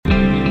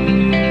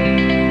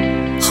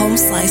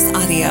Slice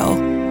Audio.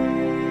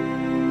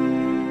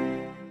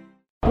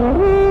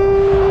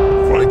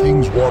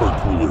 Vikings water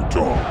cooler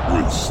talk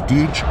with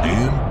Stitch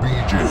and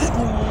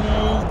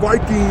BJ.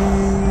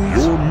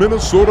 Vikings! Your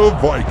Minnesota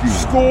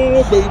Vikings.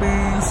 Skol, baby!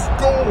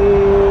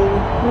 Skol!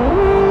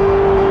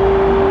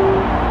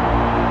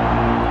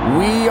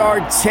 We are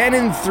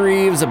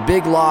 10-3. It was a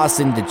big loss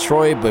in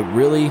Detroit, but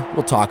really,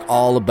 we'll talk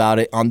all about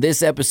it on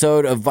this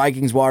episode of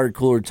Vikings Water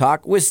Cooler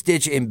Talk with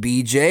Stitch and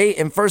BJ.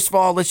 And first of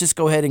all, let's just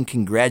go ahead and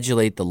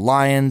congratulate the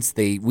Lions.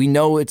 We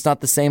know it's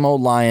not the same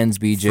old Lions,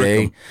 BJ.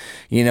 Frick 'em.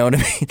 You know what I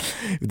mean?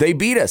 They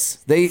beat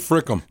us.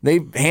 Frick 'em. They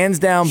hands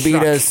down beat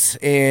Shuck. us,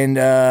 and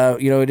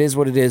it is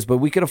what it is. But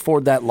we could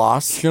afford that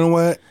loss. You know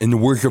what? In the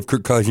words of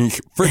Kirk Cousins,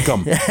 frick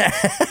 'em.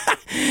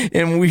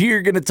 And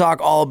we're going to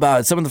talk all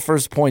about some of the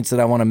first points that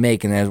I want to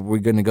make, and as we're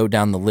going to go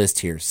down the list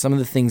here. Some of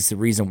the things, the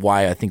reason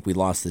why I think we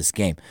lost this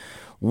game.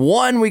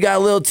 One, we got a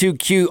little too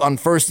cute on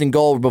 1st and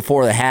goal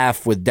before the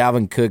half with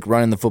Dalvin Cook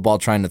running the football,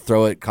 trying to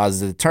throw it,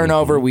 causes a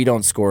turnover. We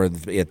don't score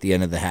at the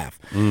end of the half.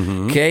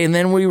 Okay, and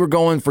then we were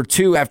going for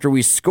 2 after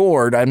we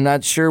scored. I'm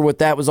not sure what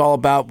that was all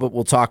about, but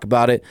we'll talk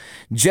about it.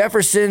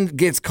 Jefferson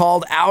gets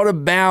called out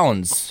of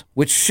bounds,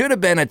 which should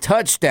have been a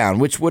touchdown,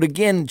 which would,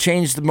 again,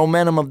 change the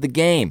momentum of the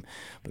game.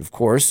 But, of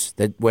course,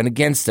 that went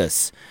against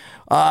us.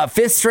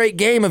 5th straight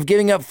game of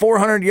giving up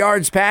 400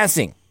 yards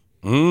passing.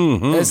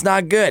 That's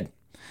not good.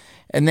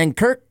 And then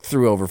Kirk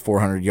threw over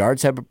 400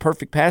 yards, had a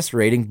perfect passer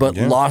rating, but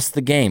lost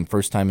the game.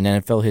 First time in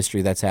NFL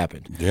history that's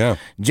happened. Yeah.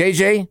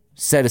 JJ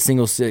set a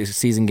single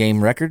season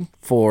game record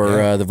for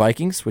the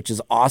Vikings, which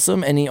is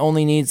awesome, and he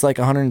only needs like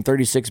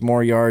 136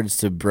 more yards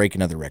to break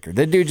another record.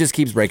 That dude just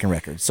keeps breaking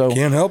records. So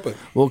Can't help it.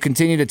 we'll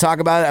continue to talk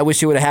about it. I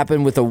wish it would have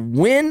happened with a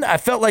win. I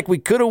felt like we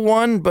could have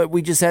won, but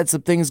we just had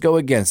some things go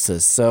against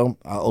us. So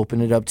I'll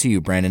open it up to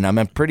you, Brandon.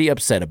 I'm pretty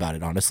upset about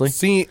it, honestly.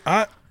 See,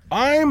 I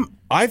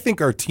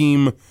think our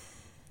team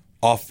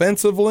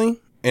offensively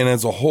and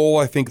as a whole,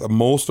 I think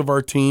most of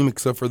our team,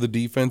 except for the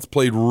defense,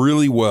 played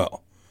really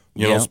well.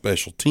 You know,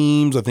 special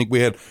teams. I think we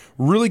had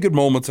really good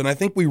moments, and I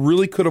think we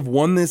really could have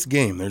won this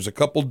game. There's a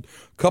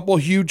couple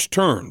huge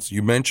turns.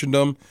 You mentioned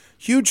them.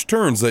 Huge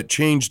turns that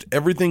changed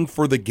everything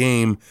for the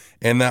game,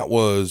 and that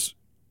was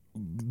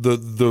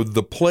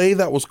the play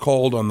that was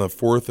called on the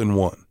 4th and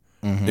 1.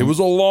 It was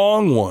a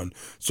long one,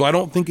 so I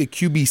don't think a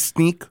QB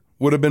sneak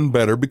would have been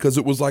better because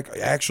it was like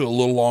actually a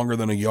little longer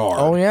than a yard.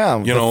 Oh, yeah.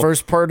 The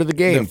first part of the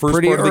game.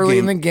 Pretty early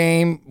in the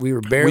game. We were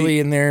barely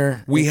in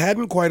there. We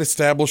hadn't quite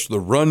established the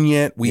run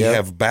yet. We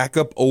have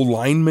backup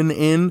O-linemen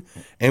in,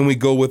 and we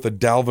go with a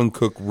Dalvin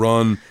Cook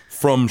run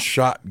from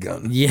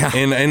shotgun. Yeah.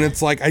 And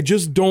it's like, I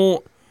just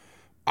don't,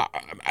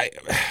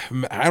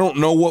 I don't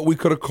know what we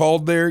could have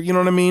called there, you know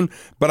what I mean?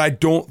 But I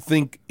don't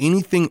think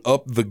anything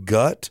up the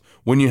gut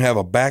when you have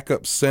a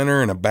backup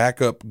center and a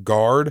backup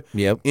guard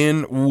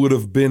in would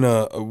have been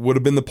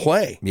the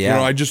play. Yeah. You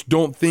know, I just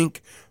don't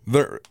think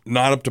they're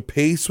not up to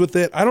pace with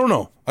it. I don't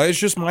know. It's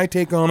just my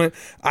take on it.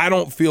 I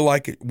don't feel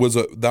like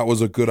that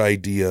was a good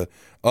idea.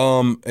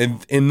 And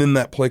then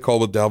that play call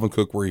with Dalvin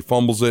Cook where he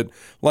fumbles it,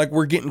 like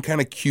we're getting kind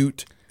of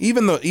cute.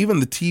 Even the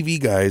TV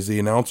guys, the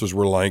announcers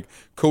were like,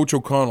 Coach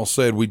O'Connell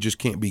said we just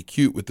can't be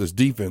cute with this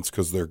defense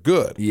because they're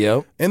good.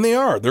 Yep. And they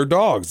are. They're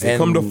dogs. They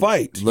come to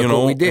fight. Look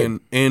what we did.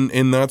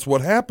 And that's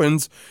what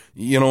happens.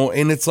 You know,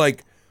 and it's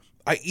like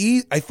I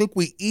think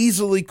we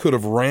easily could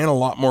have ran a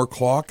lot more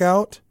clock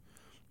out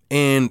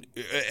and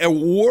at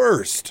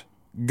worst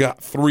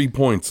got 3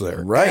 points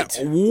there. Right.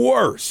 At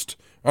worst.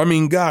 I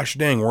mean, gosh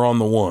dang, we're on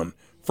the 1.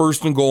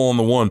 1st and goal on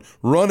the 1.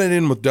 Run it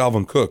in with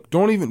Dalvin Cook.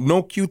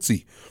 No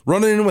cutesy.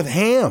 Run it in with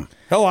Ham.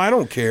 Hell, I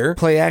don't care.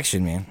 Play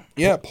action, man.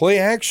 Yeah, play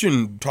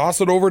action.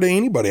 Toss it over to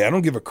anybody. I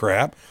don't give a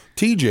crap.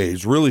 TJ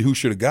is really who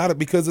should have got it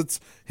because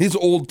it's his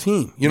old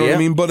team. You know what I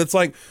mean? But it's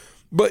like,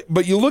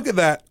 but you look at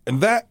that,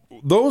 and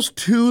those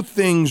two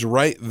things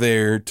right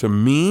there to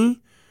me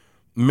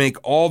make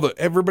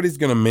everybody's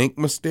going to make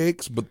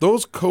mistakes, but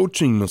those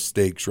coaching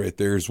mistakes right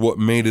there is what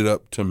made it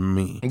up to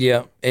me.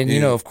 Yeah. And, you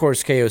know, of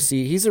course,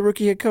 KOC, he's a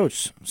rookie head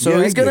coach. So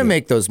he's going to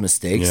make those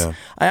mistakes. Yeah.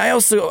 I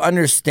also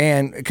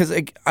understand, because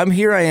I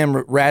am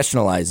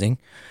rationalizing.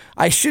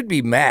 I should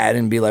be mad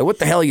and be like, what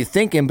the hell are you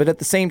thinking? But at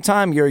the same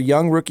time, you're a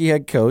young rookie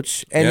head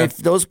coach. And if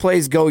those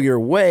plays go your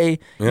way,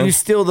 you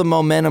steal the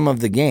momentum of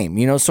the game.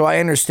 You know, so I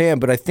understand,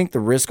 but I think the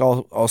risk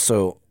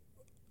also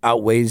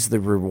outweighs the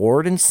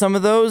reward in some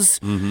of those.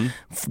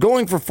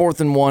 Going for 4th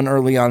and 1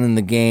 early on in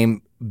the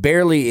game,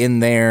 barely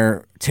in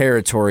their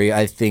territory,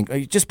 I think.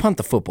 Just punt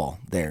the football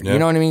there. You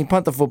know what I mean?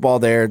 Punt the football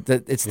there.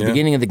 It's the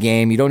beginning of the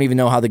game. You don't even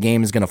know how the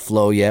game is going to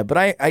flow yet. But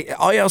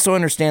I also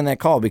understand that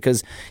call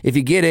because if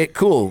you get it,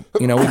 cool.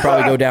 You know, we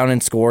probably go down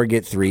and score,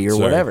 get 3 or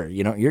whatever.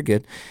 You know, you're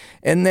good.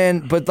 And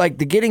then, but like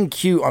the getting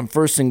cute on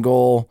 1st and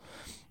goal,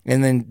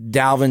 and then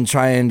Dalvin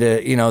trying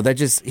to, you know,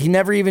 he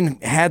never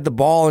even had the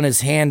ball in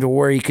his hand to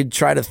where he could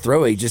try to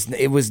throw it.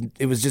 It was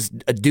just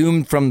a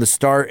doomed from the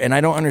start, and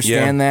I don't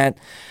understand that.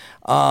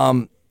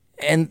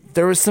 And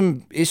there was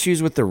some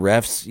issues with the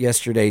refs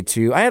yesterday,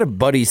 too. I had a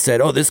buddy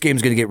said, this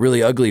game's going to get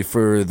really ugly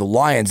for the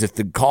Lions if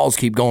the calls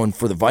keep going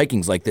for the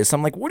Vikings like this.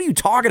 I'm like, what are you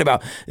talking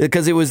about?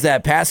 Because it was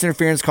that pass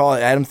interference call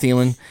at Adam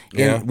Thielen,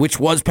 which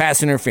was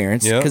pass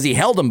interference, because he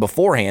held him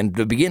beforehand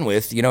to begin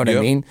with. You know what I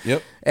mean?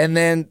 Yep. And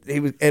then,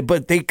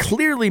 but they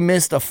clearly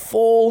missed a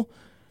full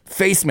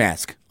face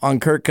mask on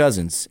Kirk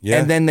Cousins. Yeah.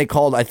 And then they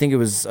called, I think it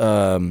was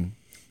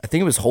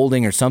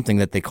holding or something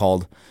that they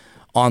called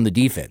on the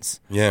defense.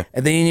 Yeah.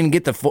 And they didn't even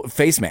get the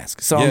face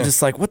mask. So I'm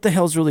just like, what the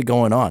hell's really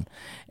going on?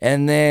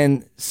 And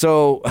then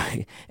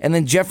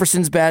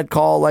Jefferson's bad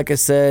call, like I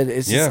said,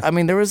 it's just, I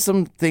mean, there was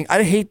something,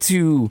 I hate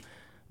to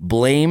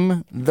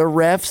blame the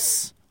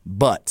refs,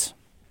 but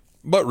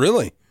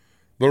really,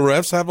 the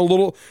refs have a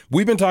little,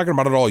 we've been talking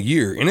about it all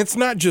year, and it's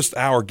not just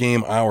our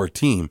game, our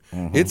team.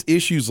 It's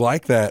issues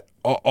like that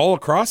all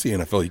across the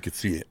NFL. You could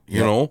see it, you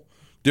know,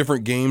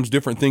 different games,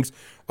 different things.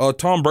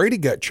 Tom Brady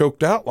got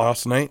choked out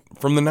last night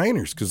from the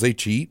Niners because they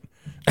cheat.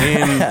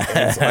 And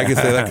I can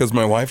say that because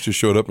my wife just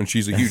showed up and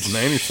she's a huge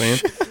Niners fan.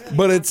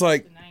 But it's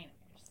like,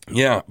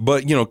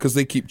 but, because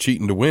they keep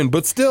cheating to win.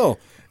 But still,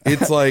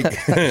 it's like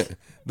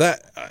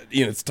that,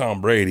 it's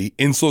Tom Brady.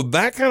 And so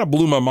that kind of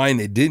blew my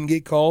mind. It didn't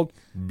get called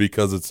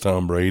because it's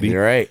Tom Brady.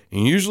 You're right.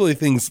 And usually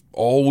things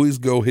always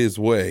go his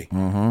way.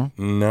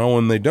 Now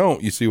when they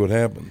don't, you see what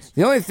happens.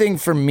 The only thing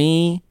for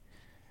me,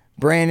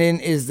 Brandon,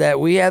 is that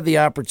we had the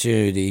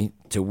opportunity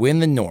to win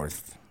the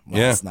North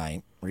last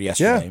night or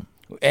yesterday.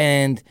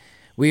 And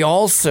we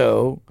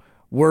also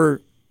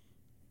were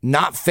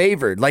not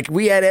favored. Like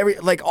we had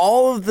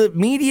all of the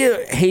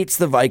media hates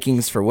the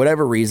Vikings for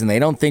whatever reason. They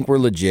don't think we're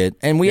legit.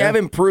 And we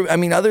haven't proved,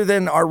 other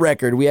than our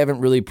record, we haven't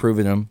really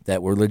proven them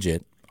that we're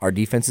legit. Our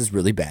defense is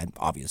really bad,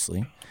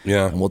 obviously.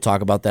 Yeah. And we'll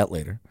talk about that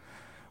later.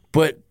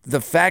 But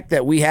the fact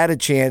that we had a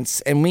chance,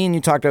 and me and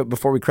you talked about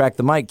before we cracked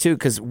the mic too,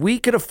 because we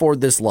could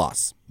afford this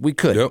loss. We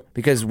could,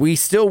 because we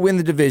still win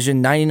the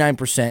division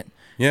 99%.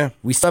 Yeah,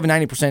 we still have a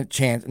 99%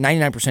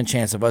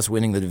 chance of us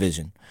winning the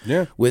division.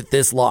 Yeah, with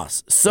this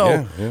loss.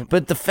 So,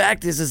 but the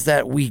fact is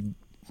that we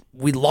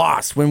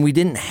lost when we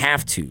didn't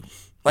have to.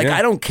 Like,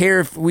 I don't care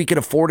if we could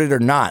afford it or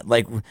not.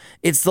 Like,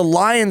 it's the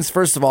Lions,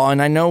 first of all,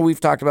 and I know we've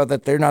talked about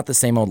that. They're not the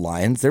same old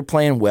Lions. They're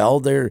playing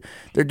well. They're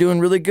doing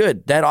really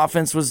good. That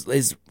offense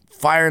is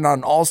firing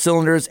on all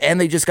cylinders, and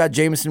they just got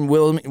Jameson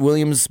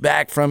Williams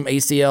back from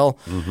ACL.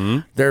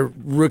 Their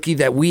rookie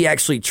that we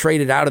actually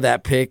traded out of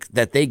that pick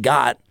that they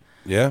got.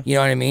 Yeah. You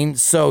know what I mean?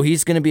 So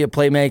he's going to be a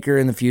playmaker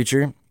in the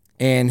future.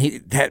 And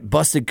that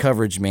busted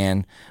coverage,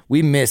 man.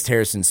 We missed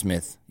Harrison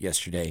Smith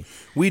yesterday.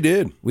 We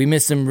did. We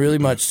missed him really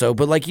much so.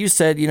 But like you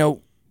said,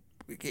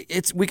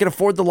 we can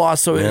afford the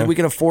loss, so we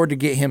can afford to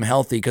get him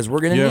healthy because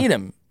we're going to need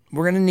him.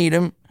 We're going to need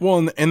him.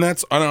 Well, and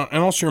that's and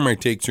I'll share my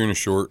takes here in a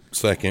short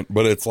second,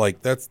 but it's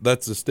like that's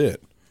just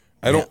it.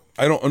 I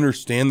don't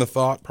understand the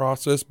thought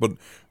process, but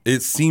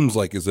it seems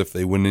like as if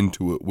they went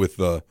into it with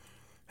the,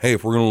 hey,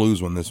 if we're going to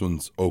lose one, this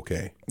one's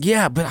okay.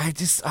 Yeah, but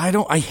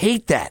I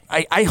hate that.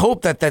 I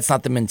hope that that's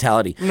not the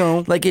mentality.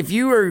 No. Like, if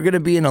you are going to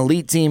be an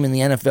elite team in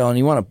the NFL and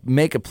you want to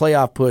make a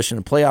playoff push and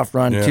a playoff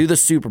run to the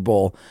Super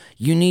Bowl,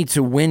 you need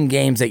to win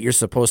games that you're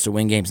supposed to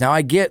win games. Now,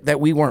 I get that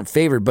we weren't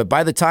favored, but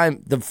by the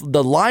time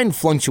the line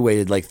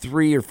fluctuated like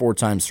 3 or 4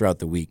 times throughout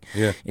the week.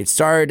 Yeah. It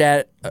started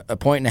at a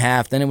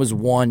 1.5, then it was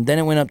 1, then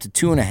it went up to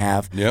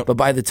 2.5. Yep. But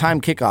by the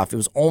time kickoff, it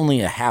was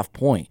only a half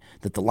point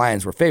that the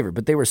Lions were favored,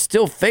 but they were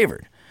still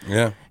favored.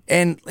 Yeah.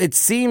 And it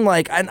seemed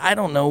like, I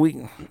don't know,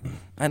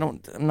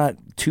 I'm not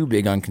too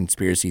big on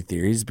conspiracy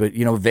theories, but,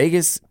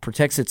 Vegas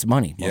protects its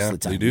money most of the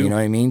time. They do. You know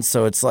what I mean?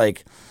 So it's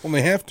like... Well,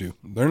 they have to.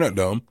 They're not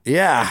dumb.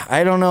 Yeah,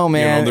 I don't know,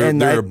 man.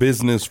 They're a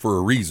business for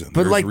a reason.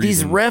 But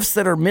these refs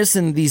that are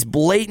missing these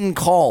blatant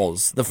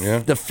calls,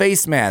 the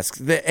face masks,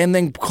 and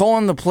then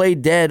calling the play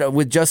dead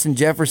with Justin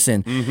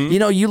Jefferson,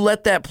 you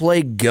let that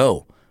play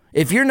go.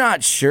 If you're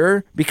not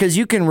sure, because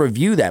you can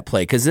review that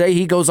play, because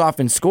he goes off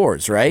and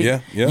scores, right?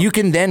 Yeah. You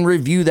can then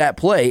review that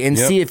play and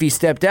see if he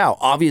stepped out.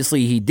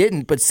 Obviously, he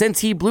didn't, but since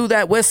he blew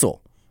that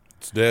whistle,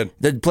 it's dead.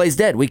 The play's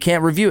dead. We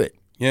can't review it.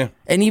 Yeah.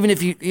 And even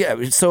if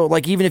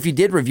even if you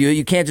did review it,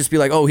 you can't just be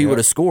like, he would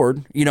have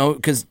scored,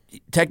 because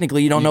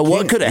technically you don't know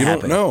what could have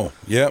happened. You don't know.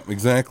 Yep,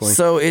 exactly.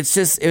 So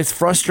it's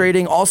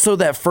frustrating. Also,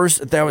 that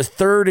was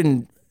third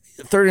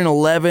and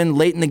 11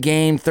 late in the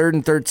game, 3rd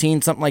and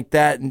 13, something like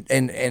that,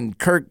 and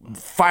Kirk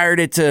fired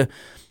it to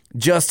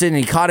Justin, and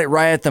he caught it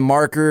right at the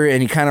marker,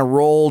 and he kind of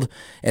rolled,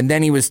 and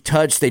then he was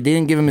touched. They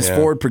didn't give him his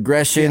forward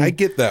progression. Yeah, I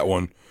get that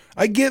one.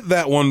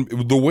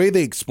 The way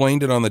they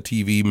explained it on the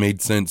TV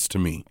made sense to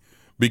me,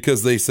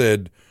 because they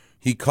said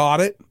he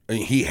caught it,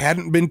 he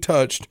hadn't been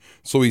touched,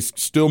 so he's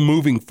still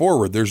moving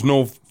forward. There's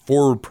no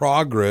forward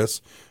progress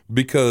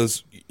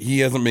because he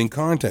hasn't been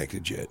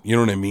contacted yet. You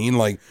know what I mean?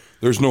 Like,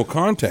 there's no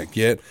contact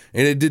yet,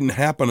 and it didn't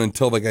happen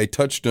until the guy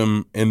touched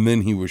him, and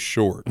then he was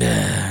short.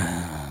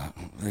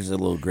 There's a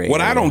little gray.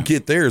 What I don't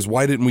get there is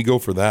why didn't we go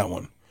for that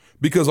one?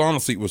 Because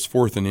honestly, it was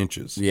 4th and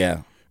inches.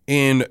 Yeah.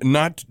 And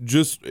not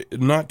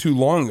too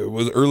long, it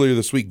was earlier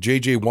this week,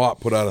 J.J. Watt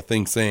put out a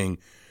thing saying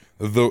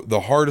the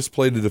hardest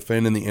play to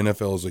defend in the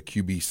NFL is a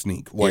QB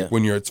sneak. Like Yeah.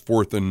 when you're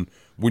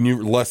when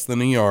you're less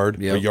than a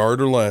yard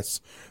or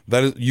less,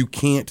 that is, you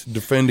can't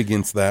defend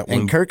against that.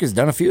 And Kirk has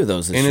done a few of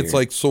those this year. And it's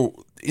like,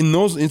 so in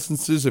those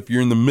instances, if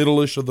you're in the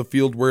middle-ish of the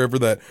field, wherever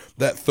that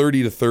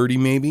 30 to 30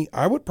 maybe,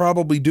 I would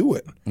probably do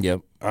it.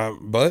 Yep.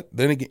 But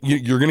then again,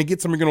 you're going to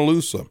get some, you're going to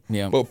lose some.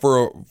 Yeah. But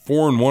for a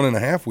 4 and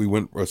 1.5, we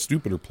went a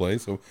stupider play.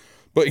 So,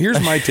 but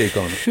here's my take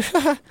on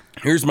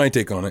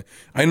it.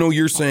 I know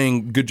you're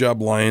saying good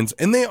job, Lions,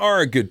 and they are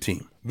a good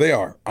team. They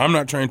are. I'm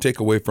not trying to take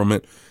away from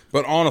it.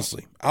 But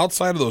honestly,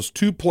 outside of those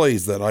 2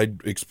 plays that I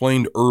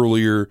explained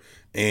earlier,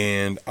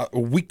 and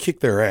we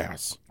kicked their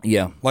ass.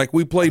 Yeah. Like,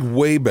 we played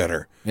way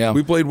better. Yeah.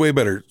 We played way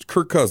better.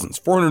 Kirk Cousins,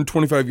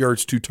 425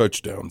 yards, 2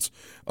 touchdowns.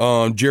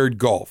 Jared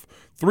Goff,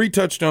 3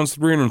 touchdowns,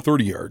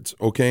 330 yards.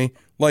 Okay?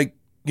 Like,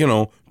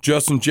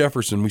 Justin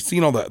Jefferson, we've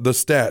seen all that, the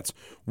stats.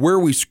 Where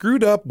we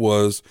screwed up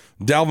was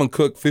Dalvin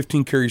Cook,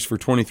 15 carries for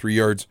 23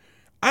 yards.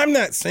 I'm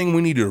not saying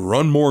we need to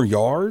run more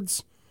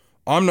yards.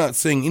 I'm not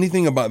saying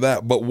anything about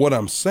that. But what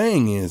I'm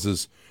saying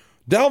is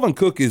Dalvin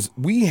Cook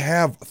we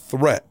have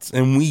threats,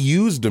 and we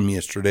used them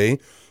yesterday,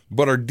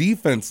 but our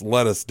defense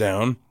let us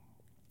down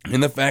in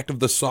the fact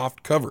of the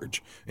soft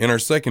coverage in our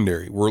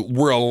secondary.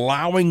 We're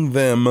allowing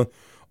them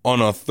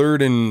on a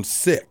 3rd and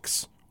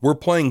 6. We're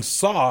playing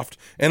soft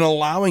and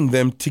allowing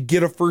them to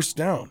get a first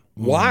down.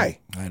 Why?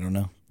 I don't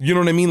know. You know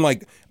what I mean?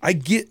 Like, I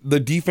get the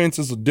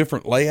defenses of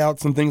different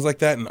layouts and things like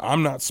that, and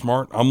I'm not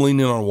smart. I'm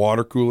leaning on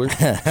water coolers,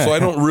 so I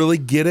don't really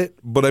get it.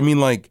 But I mean,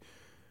 like,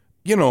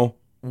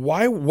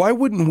 why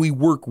wouldn't we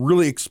work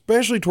really,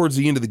 especially towards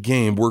the end of the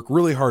game, work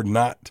really hard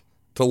not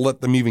to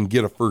let them even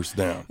get a first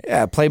down?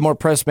 Yeah, play more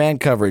press man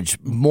coverage,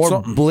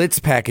 more blitz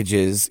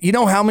packages. You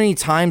know how many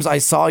times I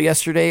saw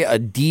yesterday a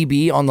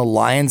DB on the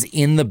Lions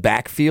in the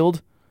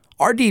backfield?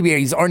 Our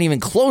DBs aren't even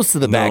close to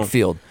the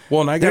backfield.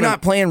 Well, and they're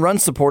not playing run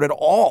support at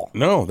all.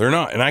 No, they're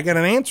not. And I got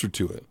an answer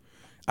to it.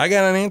 I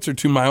got an answer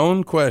to my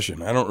own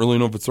question. I don't really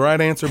know if it's the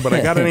right answer, but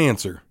I got an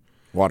answer.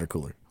 Water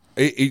cooler.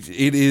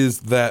 It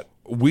is that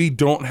we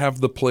don't have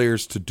the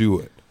players to do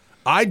it.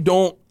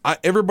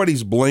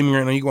 Everybody's blaming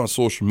right now. You go on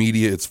social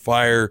media, it's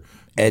fire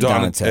Ed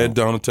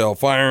Donatel.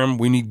 Fire him.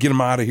 We need to get him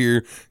out of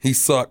here. He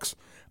sucks.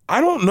 I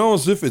don't know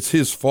as if it's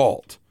his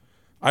fault.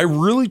 I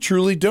really,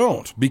 truly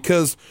don't,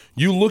 because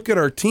you look at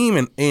our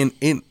team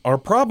and our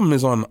problem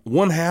is on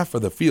one half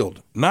of the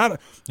field.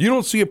 You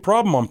don't see a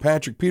problem on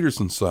Patrick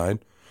Peterson's side.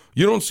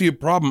 You don't see a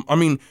problem. I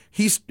mean,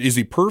 is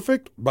he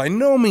perfect? By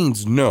no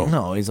means, no.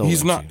 No, he's older.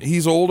 He's not.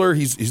 He's older.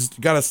 He's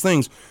got his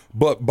things,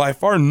 but by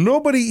far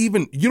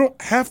you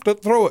don't have to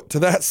throw it to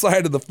that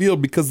side of the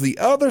field, because the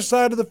other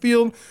side of the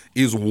field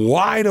is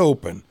wide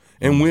open,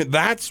 and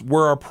that's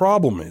where our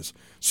problem is.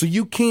 So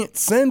you can't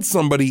send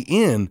somebody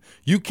in.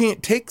 You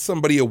can't take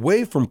somebody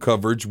away from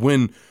coverage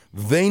when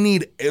they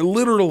need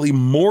literally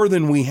more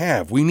than we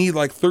have. We need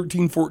like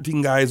 13,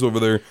 14 guys over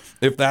there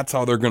if that's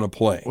how they're going to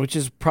play. Which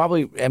is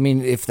probably,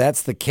 if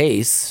that's the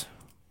case,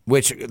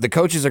 which the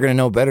coaches are going to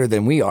know better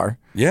than we are.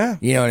 Yeah.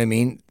 You know what I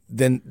mean?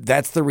 Then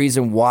that's the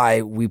reason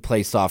why we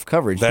play soft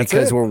coverage.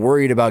 Because we're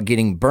worried about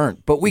getting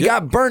burnt. But we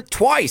got burnt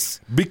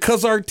twice.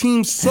 Because our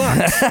team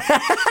sucks.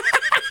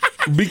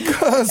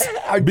 Because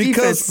our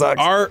defense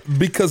sucks.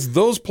 Because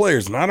those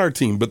players, not our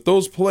team, but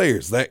those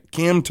players, that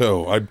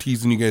Camto I'm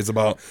teasing you guys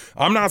about,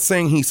 I'm not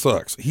saying he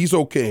sucks. He's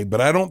okay,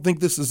 but I don't think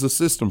this is a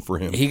system for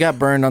him. He got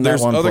burned on that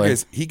one play.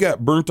 Guys, he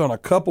got burnt on a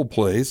couple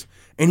plays,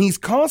 and he's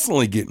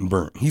constantly getting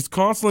burnt. He's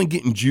constantly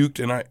getting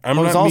juked, and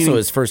it was also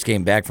his first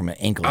game back from an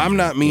ankle injury. I'm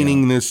not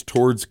meaning this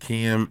towards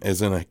Cam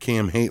as in a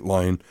Cam hate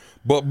line,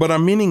 but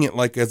I'm meaning it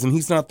like as in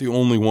he's not the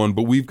only one,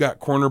 but we've got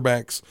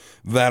cornerbacks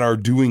that are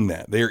doing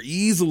that. They're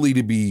easily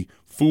to be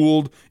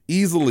fooled,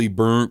 easily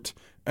burnt.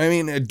 I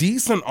mean, a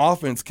decent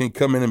offense can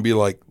come in and be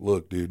like,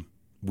 look, dude,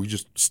 we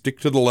just stick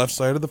to the left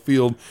side of the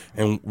field,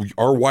 and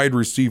our wide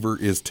receiver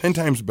is 10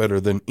 times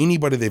better than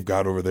anybody they've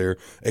got over there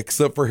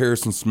except for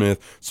Harrison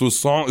Smith. So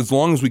as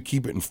long as we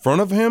keep it in front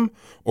of him,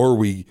 or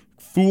we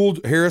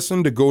fooled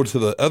Harrison to go to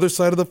the other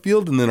side of the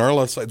field, and then our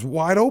left side's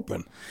wide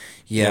open.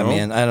 Yeah,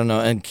 man, I don't know.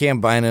 And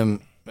Cam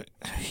Bynum,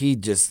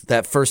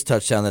 that first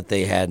touchdown that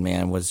they had,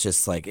 man, was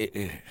just like,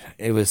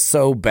 it was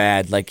so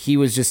bad. Like, he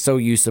was just so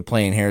used to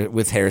playing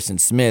with Harrison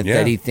Smith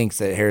that he thinks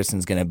that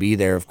Harrison's going to be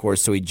there, of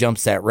course. So he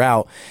jumps that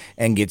route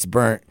and gets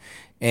burnt.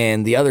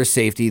 And the other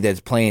safety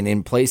that's playing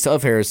in place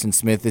of Harrison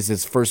Smith is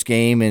his first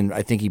game, and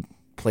I think he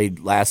played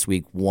last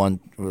week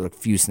a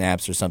few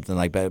snaps or something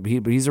like that.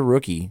 But he's a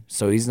rookie,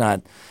 so he's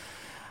not.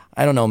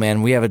 I don't know,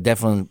 man. We have a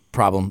definite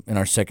problem in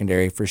our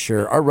secondary for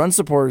sure. Our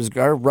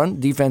run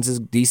defense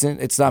is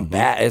decent. It's not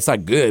bad. It's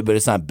not good, but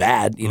it's not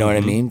bad. You know what I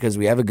mean? Because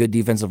we have a good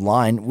defensive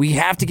line. We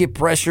have to get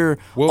pressure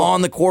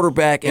on the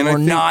quarterback, and we're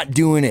not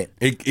doing it.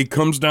 It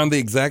comes down to the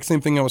exact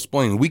same thing I was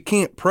explaining. We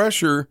can't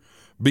pressure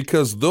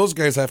because those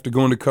guys have to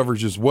go into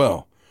coverage as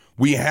well.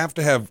 We have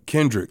to have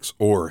Kendricks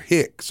or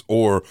Hicks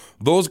or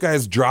those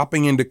guys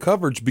dropping into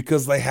coverage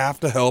because they have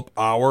to help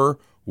our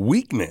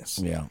weakness.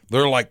 Yeah.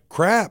 They're like,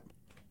 crap.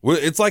 Well,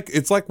 it's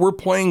like we're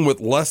playing with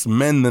less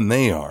men than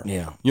they are.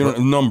 Yeah.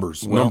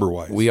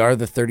 Number-wise. We are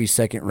the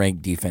 32nd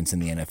ranked defense in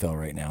the NFL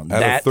right now.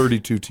 Out of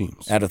 32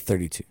 teams. Out of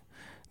 32.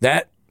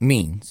 That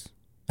means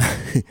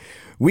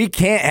we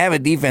can't have a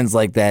defense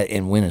like that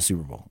and win a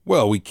Super Bowl.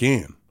 Well, we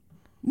can.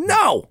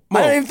 No,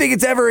 I don't even think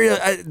it's ever.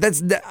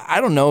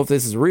 I don't know if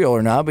this is real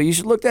or not, but you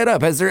should look that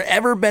up. Has there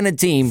ever been a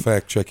team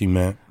fact checking,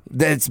 Matt,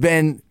 that's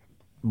been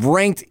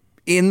ranked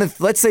in the,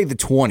 let's say, the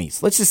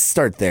 20s? Let's just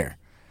start there.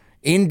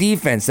 In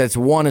defense, that's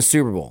won a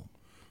Super Bowl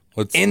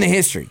in the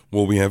history.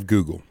 Well, we have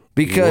Google.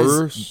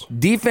 Because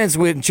defense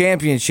wins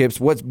championships,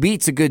 what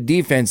beats a good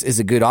defense is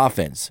a good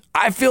offense.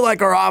 I feel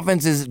like our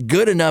offense is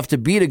good enough to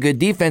beat a good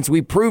defense.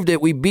 We proved it.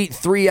 We beat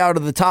 3 out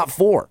of the top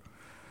 4.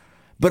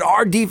 But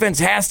our defense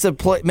has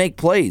to make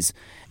plays.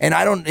 And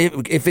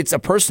if it's a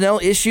personnel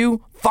issue,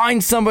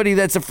 find somebody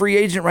that's a free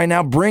agent right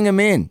now, bring him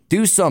in,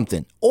 do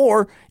something.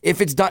 Or if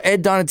it's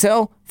Ed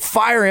Donatel,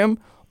 fire him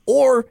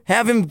or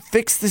have him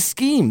fix the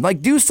scheme.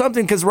 Like, do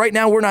something, because right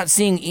now we're not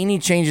seeing any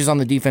changes on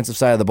the defensive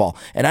side of the ball.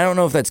 And I don't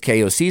know if that's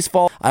KOC's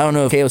fault. I don't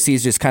know if KOC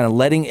is just kind of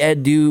letting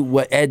Ed do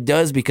what Ed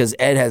does, because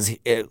Ed has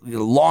a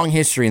long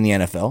history in the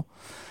NFL.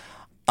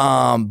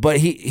 But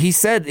he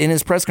said in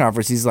his press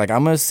conference, he's like,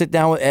 I'm going to sit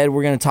down with Ed.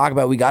 We're going to talk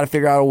about, we got to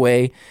figure out a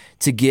way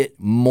to get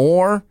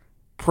more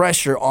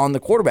pressure on the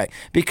quarterback,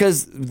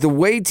 because the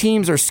way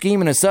teams are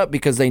scheming us up,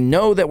 because they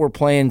know that we're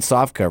playing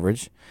soft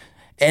coverage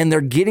and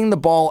they're getting the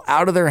ball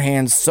out of their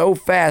hands so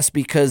fast,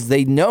 because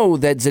they know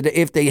that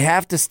if they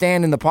have to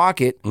stand in the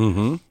pocket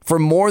for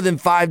more than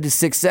 5 to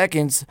 6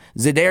 seconds,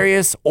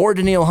 Za'Darius or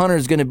Danielle Hunter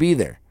is going to be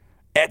there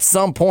at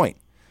some point.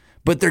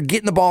 But they're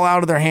getting the ball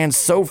out of their hands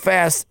so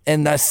fast,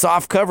 and the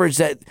soft coverage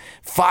that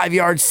 5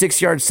 yards, 6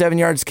 yards, 7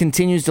 yards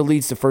continues to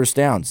lead to first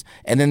downs.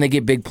 And then they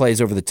get big plays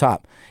over the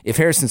top. If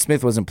Harrison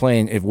Smith was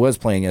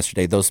playing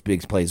yesterday, those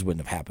big plays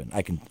wouldn't have happened.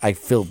 I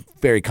feel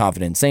very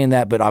confident in saying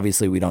that, but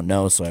obviously we don't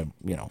know, so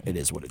it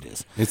is what it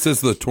is. It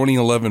says the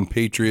 2011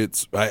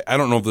 Patriots, I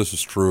don't know if this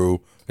is true.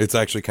 It's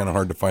actually kind of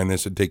hard to find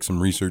this. It takes some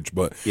research,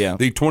 but the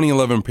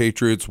 2011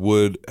 Patriots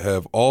would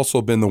have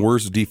also been the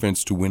worst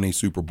defense to win a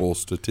Super Bowl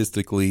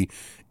statistically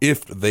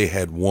if they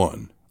had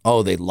won.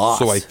 Oh, they lost.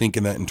 So I think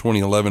in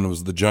 2011 it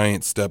was the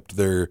Giants stepped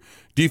their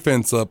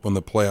defense up when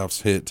the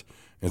playoffs hit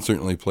and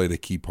certainly played a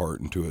key part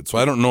into it. So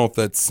I don't know if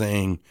that's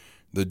saying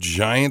the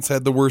Giants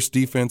had the worst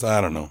defense. I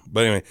don't know.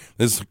 But anyway,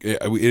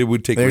 it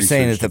would take. They're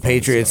saying that the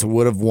Patriots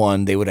would have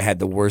won. They would have had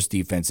the worst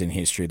defense in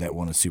history that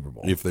won a Super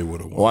Bowl. If they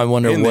would have won. Well, I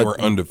wonder and they were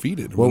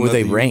undefeated. What were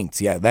they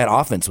ranked? Yeah, that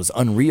offense was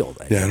unreal.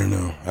 I don't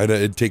know.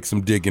 It'd take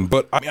some digging.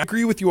 But I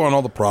agree with you on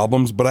all the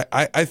problems. But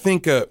I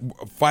think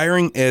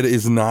firing Ed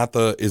is not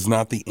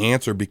the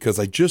answer, because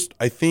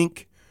I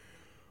think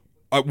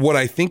what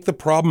I think the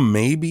problem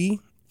may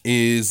be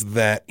is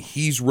that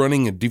he's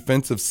running a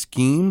defensive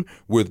scheme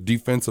with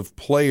defensive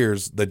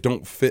players that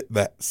don't fit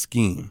that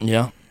scheme.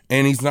 Yeah.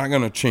 And he's not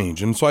going to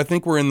change. And so I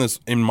think we're in this,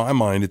 in my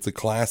mind, it's a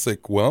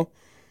classic, like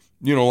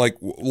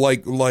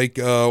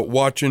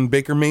watching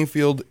Baker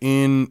Mayfield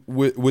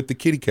with the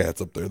Kitty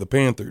Cats up there, the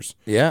Panthers.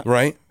 Yeah.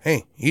 Right?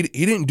 Hey, he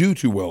didn't do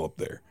too well up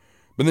there.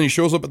 But then he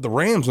shows up at the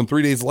Rams, and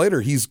 3 days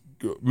later he's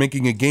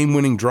making a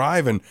game-winning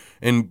drive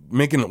and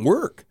making it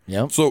work.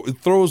 Yeah. So it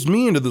throws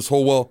me into this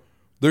whole,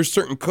 there's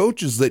certain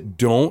coaches that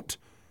don't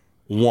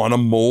want to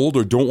mold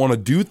or don't want to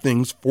do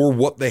things for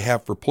what they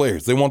have for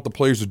players. They want the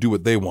players to do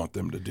what they want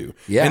them to do.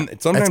 Yeah.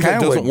 And sometimes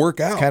that doesn't work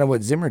out. That's kind of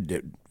what Zimmer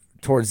did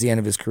towards the end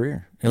of his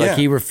career. Like,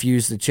 he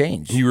refused to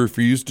change. He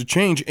refused to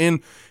change.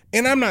 And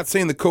I'm not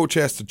saying the coach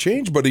has to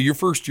change, but your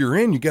first year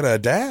in, you got to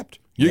adapt.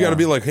 You got to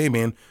be like, hey,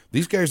 man,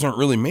 these guys aren't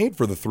really made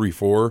for the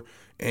 3-4.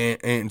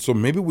 And so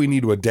maybe we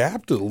need to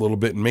adapt it a little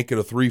bit and make it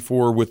a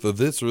 3-4 with the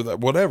this or that,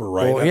 whatever,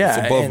 right? Well,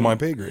 That's above my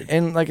pay grade.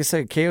 And like I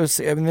said,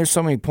 KOC, I mean, there's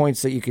so many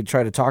points that you could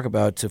try to talk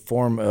about to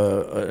form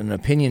an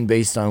opinion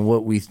based on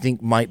what we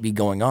think might be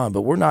going on.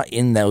 But we're not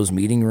in those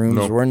meeting rooms.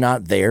 Nope. We're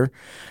not there.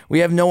 We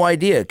have no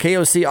idea.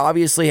 KOC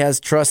obviously has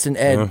trust in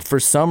Ed for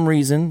some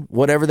reason,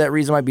 whatever that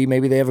reason might be.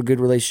 Maybe they have a good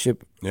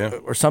relationship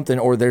or something,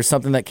 or there's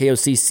something that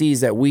KOC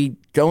sees that we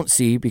don't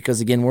see because,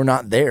 again, we're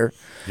not there.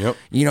 Yep.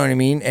 You know what I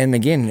mean? And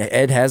again,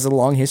 Ed has a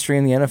long history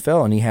in the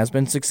NFL, and he has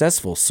been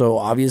successful. So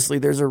obviously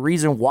there's a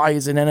reason why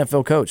he's an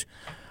NFL coach.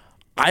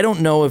 I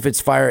don't know if it's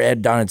fire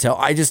Ed Donatel.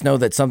 I just know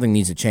that something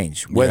needs to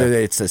change, whether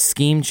it's a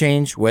scheme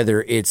change,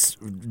 whether it's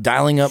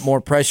dialing up more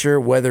pressure,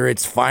 whether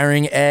it's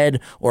firing Ed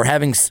or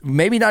having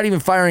maybe not even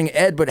firing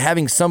Ed, but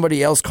having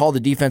somebody else call the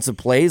defensive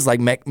plays like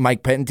Mike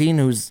Pettine,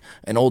 who's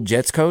an old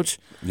Jets coach.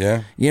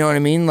 Yeah. You know what I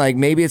mean? Like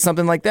maybe it's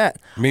something like that.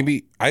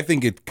 Maybe I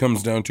think it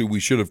comes down to we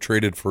should have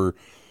traded for,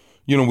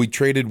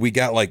 we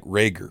got like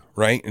Rager,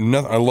 right? And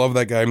I love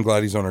that guy. I'm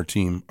glad he's on our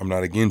team. I'm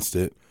not against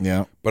it.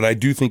 Yeah. But I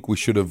do think we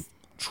should have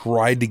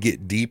tried to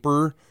get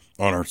deeper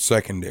on our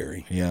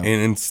secondary. Yeah. And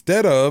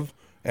instead of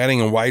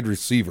adding a wide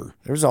receiver.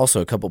 There was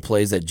also a couple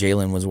plays that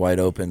Jalen was wide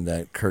open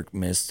that Kirk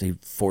missed. He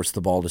forced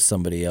the ball to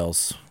somebody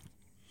else.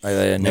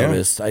 I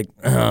noticed.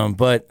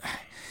 But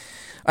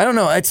I don't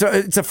know. It's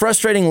a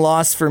frustrating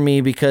loss for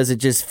me because it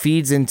just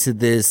feeds into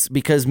this.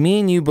 Because me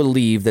and you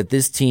believe that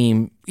this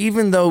team,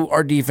 even though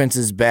our defense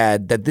is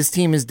bad, that this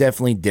team is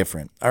definitely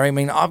different. All right. I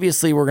mean,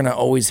 obviously, we're going to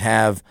always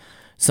have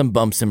some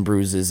bumps and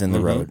bruises in the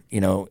road. You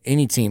know,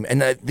 any team.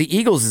 And the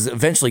Eagles is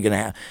eventually going to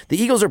have.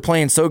 The Eagles are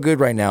playing so good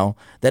right now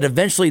that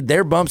eventually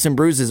their bumps and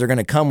bruises are going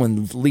to come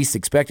when least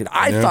expected.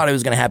 I thought it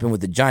was going to happen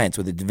with the Giants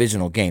with a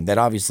divisional game. That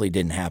obviously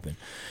didn't happen.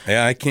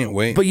 Yeah, I can't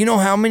wait. But you know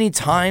how many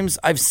times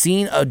I've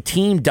seen a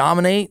team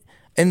dominate?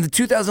 And the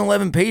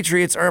 2011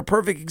 Patriots are a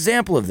perfect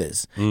example of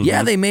this.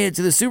 Yeah, they made it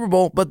to the Super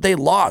Bowl, but they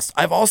lost.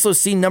 I've also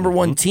seen number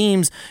one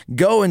teams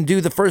go and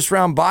do the first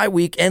round bye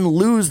week and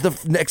lose the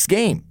next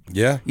game.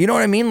 Yeah. You know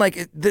what I mean?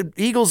 Like, the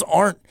Eagles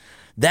aren't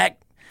that.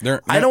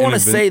 They're I don't want to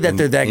say that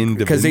they're that,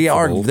 because they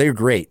are. They're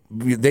great.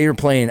 They are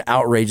playing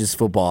outrageous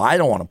football. I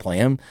don't want to play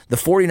them. The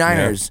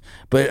 49ers,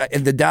 but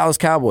the Dallas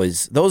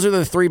Cowboys, those are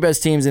the three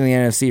best teams in the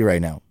NFC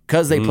right now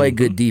because they play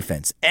good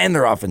defense and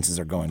their offenses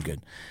are going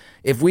good.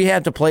 If we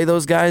had to play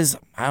those guys,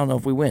 I don't know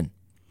if we win.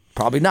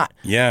 Probably not.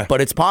 Yeah.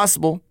 But it's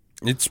possible.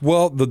 It's,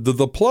 well,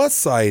 the plus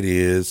side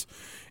is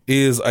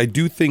I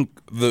do think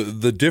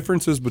the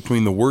differences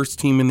between the worst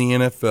team in the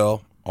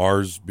NFL,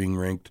 ours being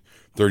ranked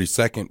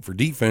 32nd for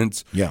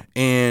defense,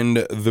 and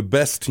the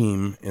best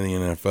team in the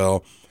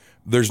NFL,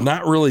 there's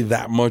not really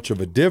that much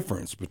of a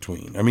difference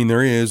between. I mean,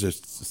 there is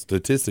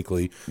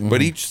statistically,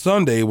 but each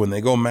Sunday when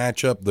they go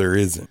match up, there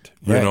isn't.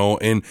 You know,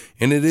 and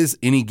it is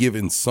any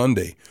given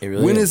Sunday. It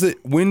really when is. is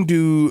it? When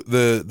do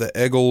the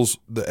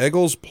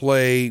Eagles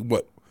play?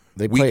 What,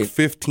 They week play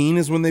 15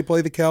 is when they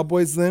play the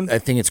Cowboys. Then I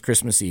think it's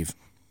Christmas Eve.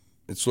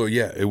 So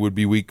yeah, it would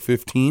be week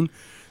 15.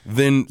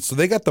 Then so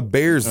they got the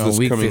Bears this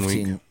week coming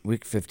 15, week.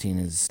 Week 15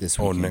 is this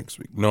Oh, weekend. next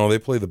week. No, they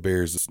play the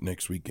Bears this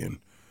next weekend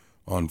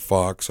on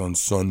Fox on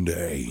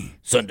Sunday.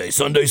 Sunday.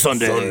 Sunday.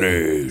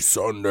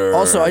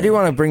 Also, I do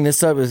want to bring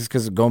this up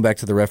because going back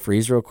to the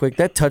referees real quick,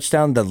 that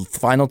touchdown, the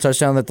final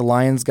touchdown that the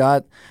Lions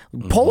got,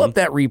 pull up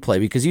that replay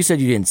because you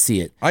said you didn't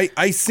see it.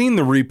 I seen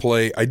the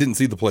replay. I didn't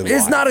see the play live.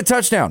 It's not a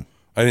touchdown.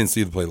 I didn't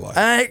see the play live.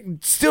 I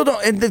still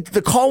don't. And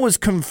the call was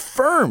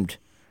confirmed.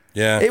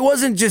 Yeah. It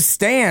wasn't just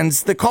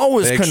stands. The call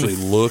was They actually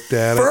looked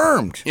at it.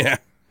 confirmed. Yeah.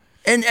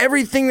 And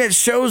everything that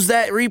shows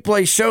that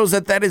replay shows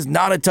that is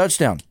not a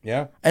touchdown.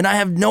 Yeah. And I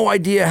have no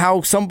idea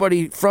how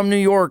somebody from New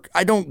York,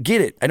 I don't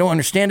get it. I don't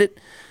understand it.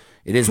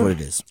 It is what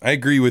it is. I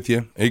agree with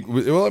you.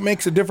 It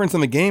makes a difference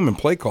in the game and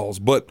play calls.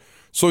 But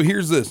so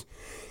here's this.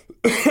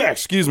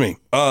 Excuse me.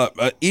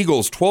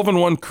 Eagles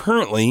 12-1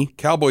 currently.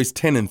 Cowboys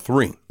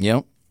 10-3.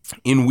 Yep.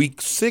 In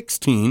week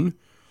 16,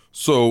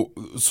 so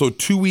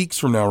 2 weeks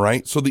from now,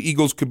 right? So the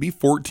Eagles could be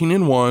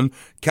 14-1.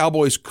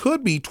 Cowboys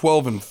could be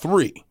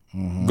 12-3.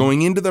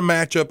 Going into the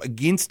matchup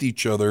against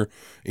each other,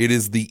 it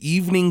is the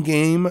evening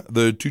game,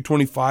 the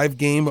 2:25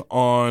 game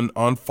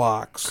on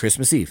Fox.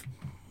 Christmas Eve.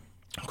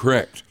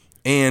 Correct.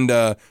 And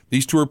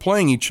these two are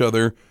playing each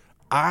other.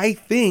 I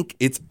think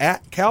it's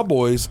at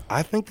Cowboys.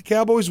 I think the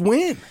Cowboys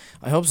win.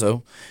 I hope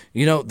so.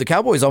 You know, the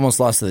Cowboys almost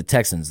lost to the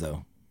Texans,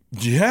 though.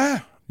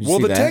 Yeah. You Well,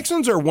 see the that?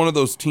 Texans are one of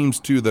those teams,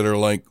 too, that are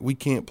like, we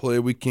can't play.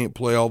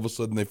 All of a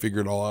sudden, they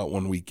figure it all out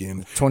one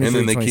weekend. 23, and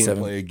then they 27.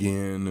 can't play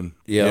again. And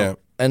Yeah.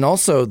 And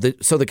also,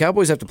 the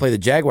Cowboys have to play the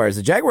Jaguars.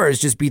 The Jaguars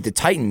just beat the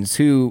Titans,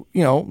 who,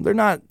 you know, they're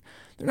not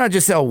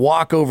just a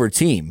walkover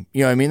team.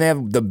 You know what I mean? They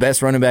have the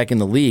best running back in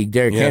the league,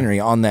 Derrick Henry,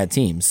 on that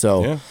team.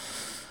 So,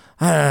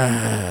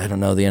 I don't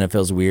know. The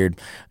NFL's weird.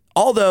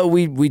 Although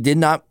we did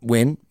not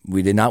win.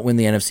 We did not win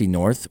the NFC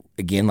North.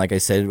 Again, like I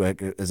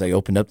said, as I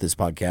opened up this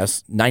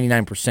podcast,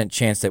 99%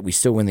 chance that we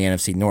still win the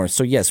NFC North.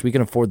 So, yes, we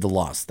can afford the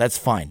loss. That's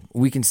fine.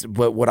 We can.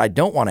 But what I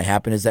don't want to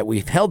happen is that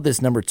we've held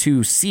this number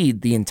 2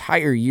 seed the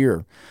entire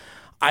year.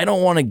 I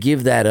don't want to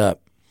give that up.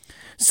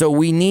 So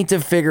we need to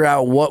figure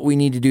out what we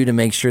need to do to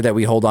make sure that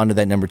we hold on to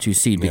that number 2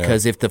 seed.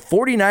 Because if the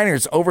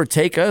 49ers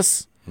overtake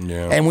us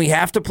and we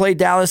have to play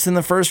Dallas in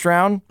the first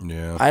round,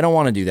 I don't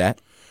want to do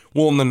that.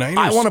 Well, in the Niners,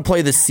 I want to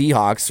play the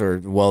Seahawks,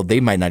 or they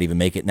might not even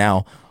make it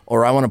now.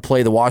 Or I want to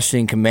play the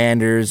Washington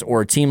Commanders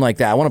or a team like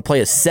that. I want to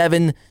play a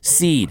 7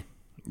 seed.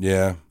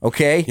 Yeah.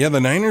 Okay? Yeah, the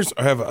Niners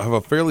have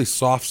a fairly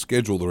soft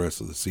schedule the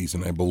rest of the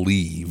season, I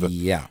believe.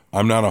 Yeah.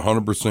 I'm not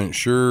 100%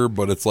 sure,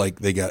 but it's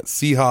like they got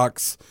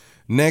Seahawks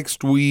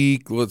next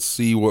week. Let's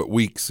see what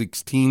week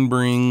 16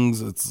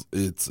 brings.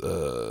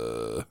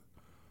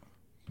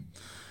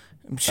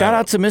 Shout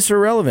out to Mr.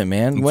 Irrelevant,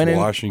 man. It's Winning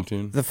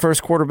Washington. the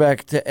first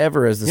quarterback to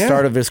ever as the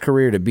start of his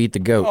career to beat the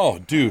GOAT. Oh,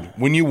 dude,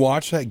 when you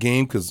watch that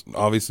game, because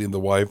obviously the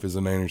wife is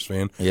a Niners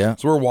fan. Yeah.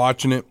 So we're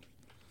watching it,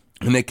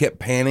 and they kept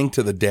panning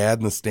to the dad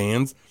in the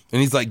stands,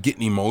 and he's like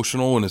getting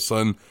emotional when his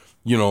son,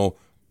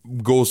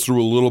 goes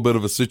through a little bit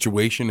of a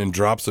situation and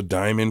drops a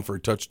dime in for a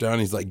touchdown.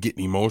 He's like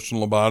getting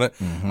emotional about it.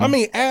 I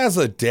mean, as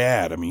a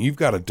dad, you've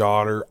got a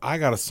daughter. I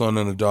got a son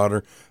and a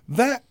daughter.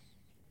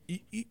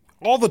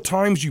 All the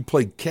times you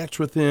played catch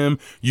with him,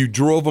 you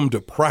drove him to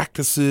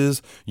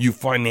practices, you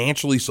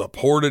financially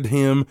supported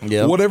him,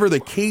 whatever the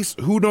case,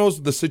 who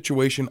knows the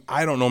situation?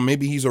 I don't know.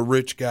 Maybe he's a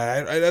rich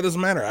guy. That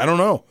doesn't matter. I don't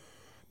know.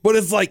 But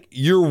it's like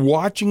you're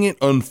watching it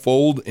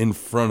unfold in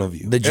front of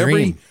you. The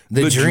dream.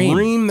 The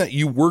dream that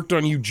you worked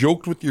on. You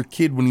joked with your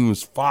kid when he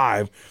was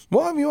 5.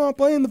 Well, if you want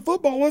to play in the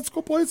football, let's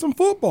go play some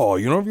football.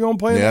 You know, if you want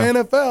to play in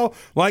the NFL,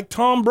 like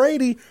Tom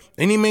Brady,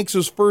 and he makes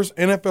his first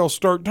NFL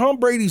start. Tom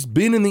Brady's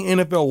been in the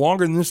NFL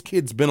longer than this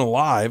kid's been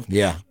alive.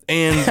 Yeah.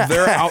 And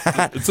they're out.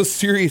 It's a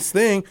serious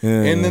thing.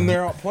 And then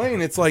they're out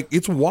playing. It's like,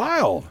 it's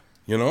wild,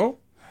 you know?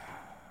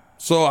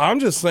 So I'm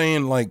just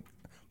saying, like,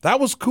 that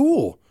was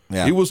cool.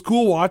 Yeah. It was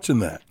cool watching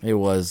that. It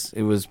was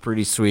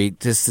pretty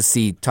sweet just to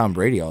see Tom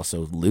Brady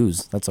also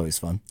lose. That's always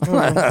fun.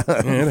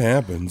 It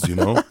happens, you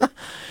know.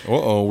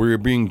 We're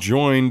being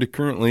joined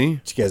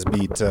currently. Did you guys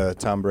beat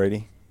Tom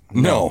Brady?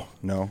 No.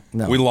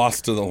 We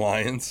lost to the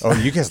Lions. Oh,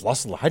 you guys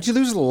lost. How'd you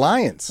lose to the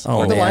Lions?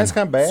 Oh, the Lions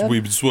kind of bad?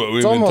 It's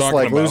almost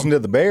like losing to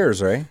the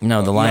Bears, right?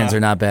 No, the Lions are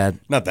not bad.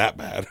 Not that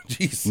bad.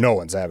 Jeez. No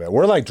one's that bad.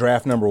 We're like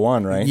draft number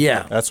 1, right?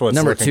 Yeah. That's what's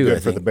number looking 2,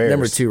 good for the Bears.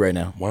 Number 2 right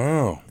now.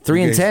 Wow.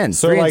 3-10.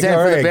 So 3-10 like, all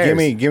for the right,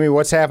 Bears. give me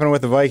what's happening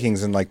with the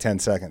Vikings in like 10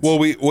 seconds. Well,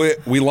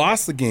 we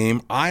lost the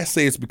game. I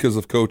say it's because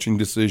of coaching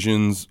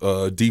decisions.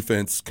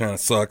 Defense kind of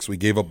sucks. We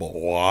gave up a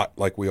lot,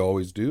 like we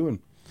always do, and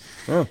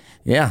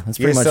yeah, that's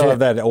you pretty guys much still it. have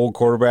that old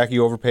quarterback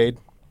you overpaid?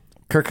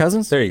 Kirk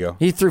Cousins? There you go.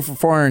 He threw for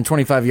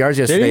 425 yards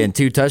yesterday he? and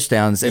 2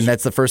 touchdowns, and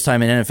that's the first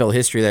time in NFL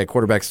history that a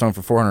quarterback's thrown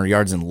for 400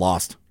 yards and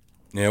lost.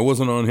 yeah, it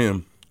wasn't on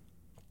him.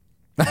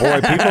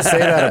 Boy, people say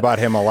that about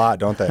him a lot,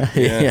 don't they?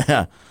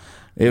 Yeah.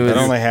 It was, That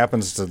only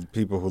happens to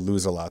people who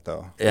lose a lot,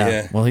 though.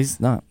 yeah. Well, he's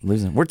not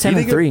losing. We're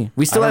 10-3.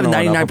 We still I have a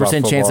don't know enough about 99%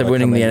 chance football of to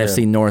winning come the in NFC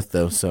here. North,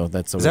 though. So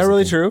that's Is that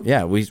really true?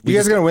 Yeah, we You guys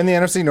just, going to win the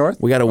NFC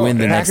North? we got to win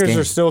the next Packers game.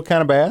 are still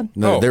kind of bad?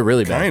 No, they're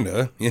really bad.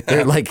 Kinda. Yeah.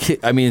 They're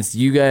like, I mean, it's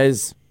you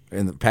guys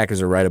and the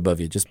Packers are right above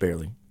you, just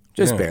barely.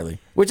 Just barely.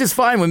 Which is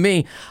fine with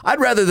me. I'd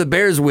rather the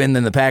Bears win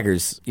than the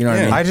Packers. You know what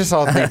I mean? I just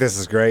all think this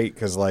is great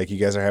because, like, you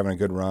guys are having a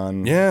good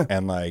run. Yeah.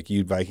 And, like,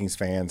 you Vikings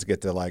fans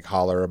get to, like,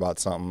 holler about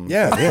something.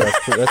 Yeah.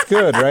 That's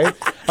good, right?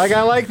 Like,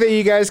 I like that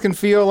you guys can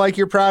feel like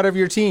you're proud of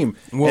your team.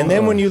 Well, and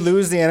then when you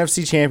lose the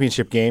NFC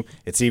Championship game,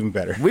 it's even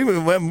better. we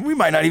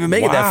might not even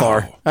make it that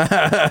far.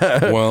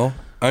 Well,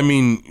 I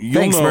mean,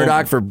 Thanks,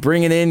 Murdoch, for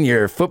bringing in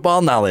your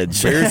football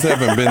knowledge. Bears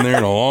haven't been there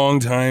in a long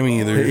time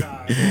either.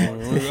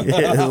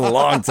 It's a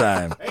long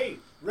time. Hey,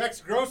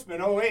 Rex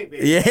Grossman, 08,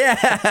 baby.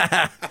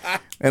 Yeah.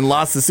 And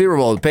lost the Super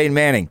Bowl to Peyton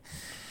Manning.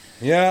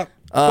 Yeah.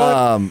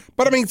 But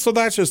I mean, so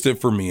that's just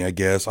it for me, I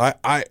guess.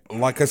 I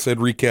like I said,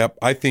 recap,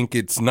 I think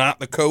it's not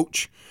the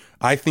coach.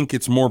 I think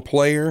it's more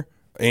player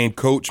and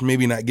coach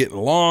maybe not getting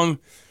along.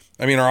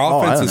 I mean,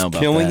 our offense is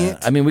killing it.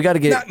 I mean, we got to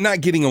get not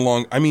getting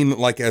along. I mean,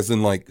 like as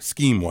in like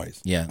scheme wise.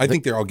 Yeah. I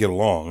think they all get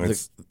along.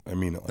 It's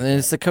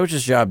it's the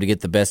coach's job to get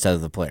the best out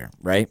of the player,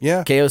 right?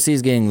 Yeah. KOC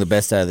is getting the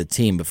best out of the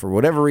team, but for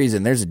whatever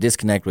reason, there's a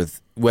disconnect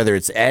with whether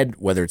it's Ed,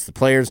 whether it's the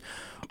players.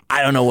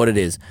 I don't know what it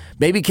is.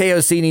 Maybe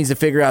KOC needs to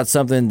figure out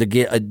something to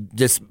get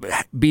just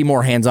be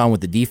more hands-on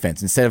with the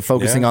defense instead of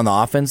focusing on the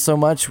offense so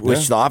much,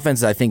 which the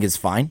offense I think is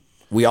fine.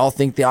 We all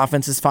think the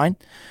offense is fine.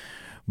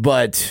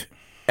 But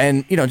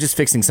and just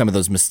fixing some of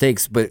those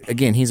mistakes, but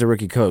again, he's a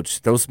rookie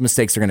coach. Those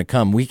mistakes are going to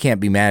come. We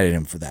can't be mad at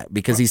him for that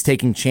because he's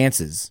taking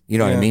chances. You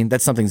know what I mean?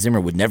 That's something Zimmer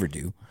would never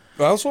do.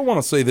 I also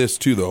want to say this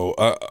too,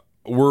 though.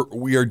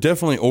 We are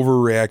definitely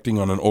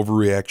overreacting on an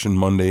overreaction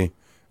Monday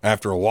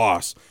after a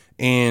loss.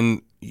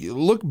 And you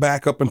look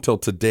back up until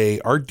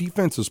today, our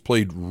defense has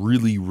played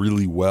really,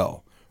 really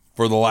well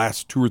for the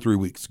last 2 or 3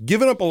 weeks.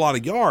 Given up a lot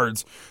of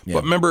yards,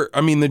 but remember,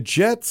 I mean, the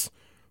Jets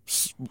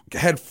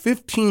had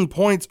 15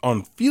 points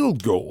on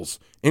field goals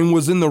and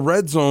was in the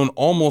red zone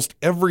almost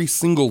every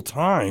single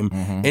time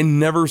and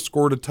never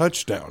scored a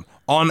touchdown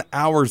on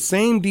our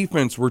same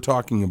defense we're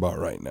talking about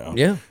right now.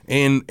 Yeah.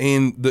 And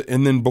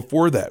then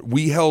before that,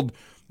 we held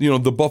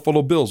the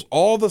Buffalo Bills,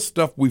 all the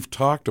stuff we've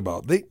talked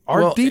about.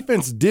 Our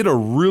defense did a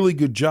really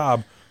good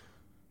job.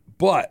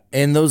 But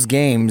in those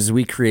games,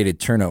 we created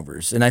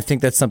turnovers. And I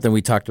think that's something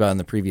we talked about in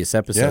the previous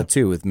episode,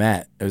 too, with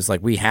Matt. It was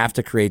like we have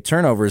to create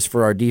turnovers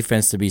for our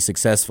defense to be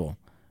successful.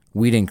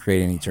 We didn't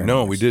create any turnovers.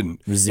 No, we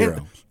didn't. It was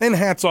 0. And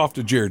hats off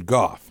to Jared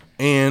Goff.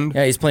 And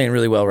yeah, he's playing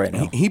really well right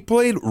now. He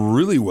played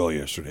really well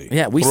yesterday.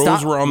 Yeah, we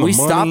stopped the run.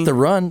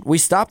 We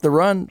stopped the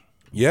run.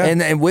 Yeah.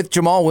 And with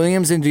Jamal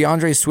Williams and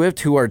DeAndre Swift,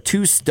 who are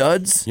 2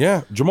 studs.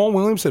 Yeah, Jamal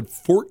Williams had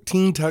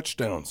 14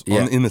 touchdowns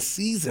in the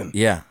season.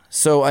 Yeah.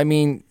 So, I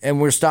mean, and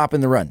we're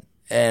stopping the run.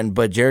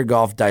 But Jared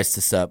Goff diced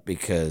us up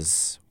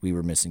because we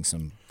were missing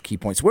some key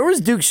points. Where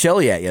was Duke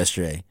Shelley at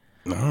yesterday?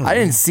 I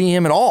didn't see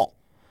him at all.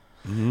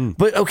 Mm-hmm.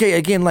 But okay,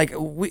 again, like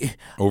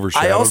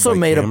I also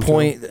made a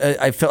point.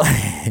 I felt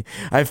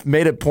I've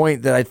made a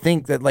point that I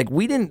think that like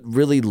we didn't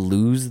really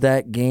lose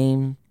that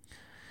game.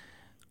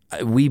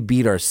 We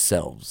beat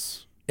ourselves.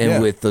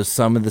 And with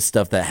some of the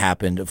stuff that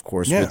happened, of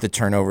course, with the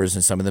turnovers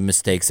and some of the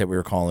mistakes that we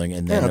were calling,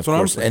 and then of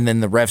course, and then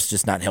the refs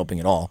just not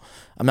helping at all.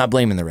 I'm not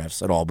blaming the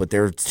refs at all, but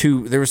there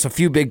was a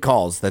few big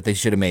calls that they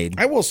should have made.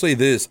 I will say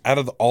this: out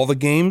of all the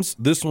games,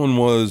 this one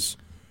was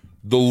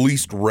the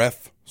least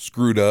ref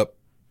screwed up.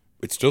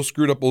 It still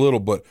screwed up a little,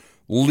 but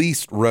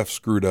least ref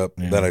screwed up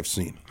that I've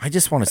seen. I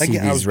just want to see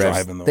Again, I these was refs.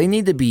 driving, though. They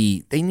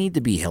need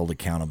to be held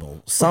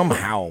accountable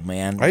somehow,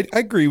 man. I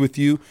agree with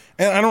you,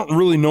 and I don't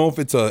really know if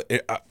it's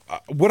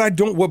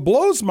what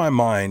blows my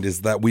mind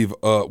is that we've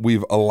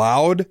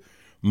allowed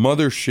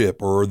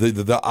Mothership or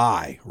the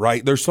Eye,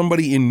 right? There's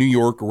somebody in New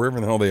York or wherever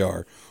the hell they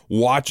are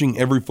watching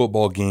every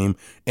football game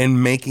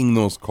and making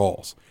those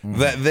calls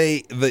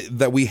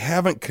that we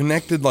haven't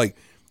connected like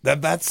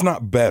that's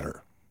not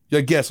better. I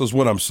guess is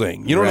what I'm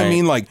saying. You know what I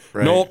mean? Like,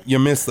 nope, you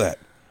missed that.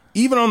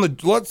 Even on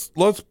the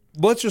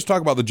let's just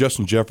talk about the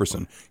Justin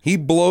Jefferson. He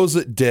blows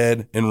it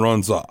dead and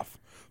runs off.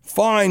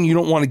 Fine, you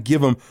don't want to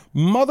give him.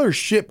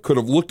 Mothership could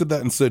have looked at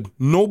that and said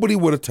nobody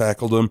would have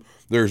tackled him.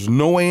 There's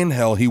no way in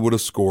hell he would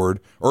have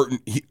scored, or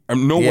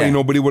no way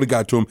nobody would have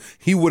got to him.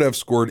 He would have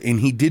scored, and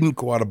he didn't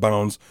go out of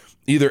bounds.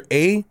 Either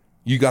A,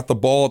 you got the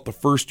ball at the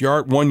first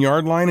 1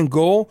 yard line and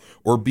goal,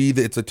 or B,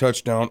 that it's a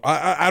touchdown.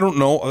 I don't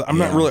know. I'm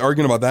not really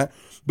arguing about that.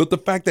 But the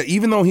fact that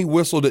even though he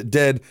whistled it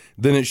dead,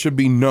 then it should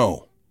be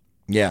no.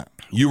 Yeah.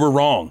 You were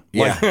wrong.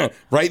 Yeah. Like,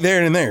 right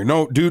there and there.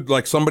 No, dude,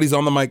 like somebody's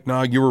on the mic.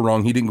 No, you were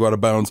wrong. He didn't go out of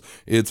bounds.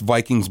 It's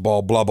Vikings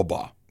ball, blah, blah,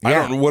 blah. I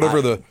don't know, whatever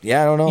I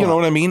don't know. You know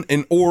what I mean?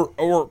 And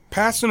or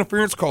pass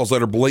interference calls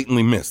that are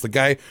blatantly missed. The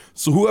guy,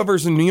 so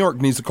whoever's in New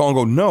York needs to call and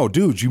go, no,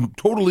 dude, you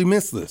totally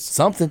missed this.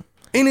 Something.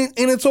 And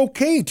it's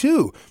okay,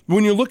 too.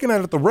 When you're looking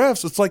at the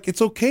refs, it's like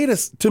it's okay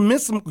to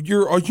miss them.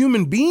 You're a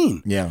human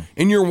being. Yeah.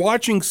 And you're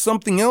watching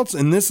something else,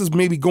 and this is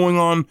maybe going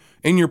on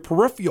in your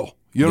peripheral.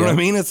 You know what I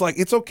mean? It's like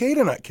it's okay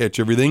to not catch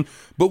everything,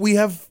 but we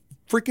have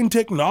freaking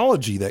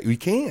technology that we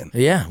can.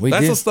 Yeah,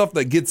 That's the stuff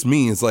that gets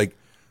me is like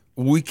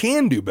we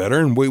can do better,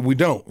 and we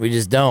don't. We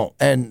just don't.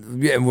 And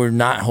we're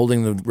not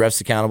holding the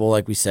refs accountable,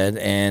 like we said.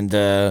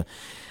 And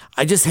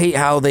I just hate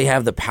how they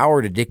have the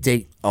power to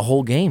dictate a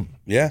whole game.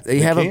 Yeah, they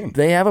have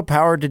a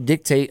power to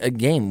dictate a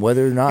game,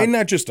 whether or not, and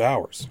not just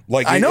ours.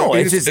 Like I know,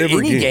 it's just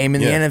any game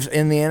in the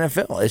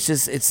NFL. It's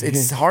just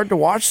it's hard to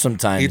watch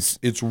sometimes.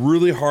 It's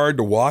really hard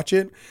to watch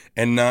it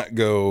and not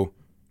go,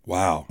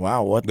 wow,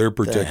 what they're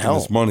protecting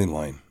this money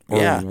line.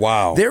 Or,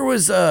 wow. There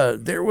was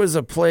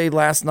a play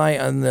last night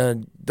on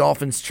the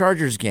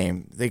Dolphins-Chargers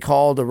game. They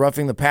called a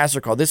roughing the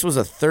passer call. This was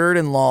a 3rd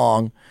and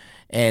long.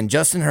 And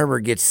Justin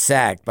Herbert gets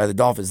sacked by the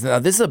Dolphins. Now,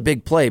 this is a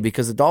big play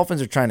because the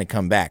Dolphins are trying to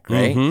come back,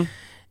 right? Mm-hmm.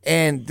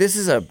 And this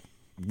is a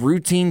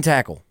routine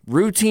tackle,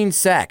 routine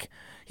sack.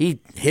 He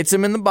hits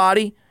him in the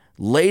body,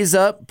 lays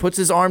up, puts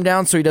his arm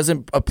down so he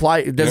doesn't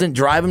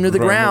drive him to the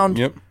ground.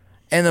 Yep.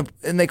 And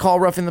they call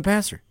roughing the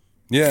passer.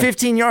 Yeah.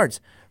 15 yards.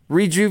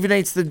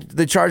 Rejuvenates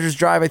the Chargers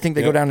drive. I think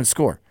they go down and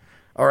score.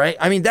 All right.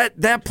 I mean,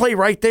 that play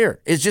right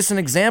there is just an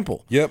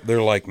example. Yep.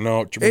 They're like,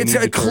 no, it's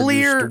a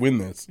clear to win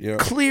this. Yeah.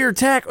 Clear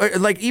tackle.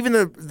 Like even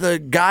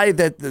the guy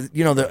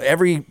that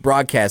every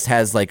broadcast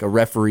has like a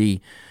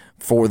referee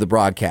for the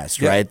broadcast,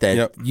 right?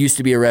 That used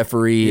to be a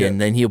referee, and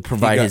then he'll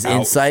provide his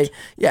insight.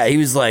 Yeah, he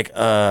was like,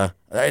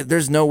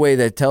 "There's no way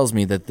that tells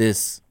me that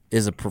this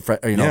is a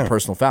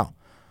personal foul,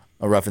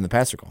 a roughing the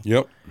passer call."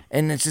 Yep.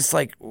 And it's just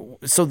like,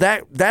 so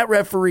that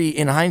referee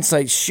in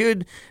hindsight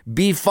should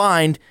be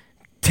fined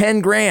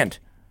 $10,000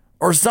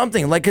 or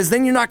something, like, because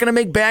then you're not going to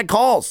make bad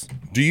calls.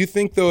 Do you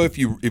think though, if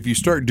you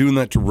start doing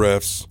that to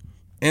refs?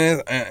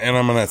 And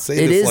I'm going to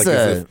say it this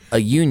is a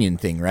union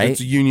thing, right? It's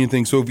a union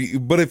thing. So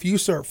if you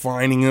start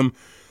fining them,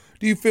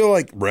 do you feel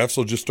like refs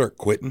will just start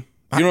quitting?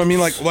 You know what I mean?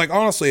 Like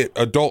honestly,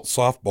 adult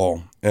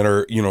softball at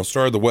our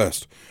Star of the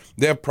West,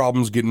 they have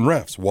problems getting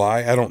refs.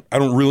 Why? I don't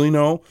really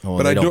know. Well,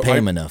 but they don't pay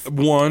them enough.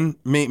 One,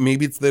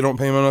 maybe it's they don't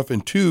pay them enough,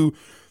 and two,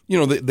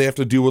 they have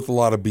to deal with a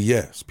lot of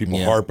BS.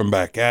 People harping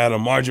back at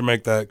them. Why'd you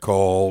make that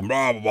call?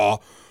 Blah blah blah.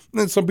 And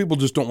then some people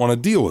just don't want to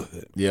deal with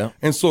it. Yeah.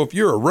 And so if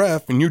you're a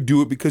ref and you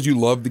do it because you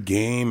love the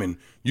game and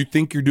you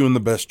think you're doing the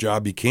best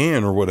job you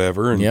can or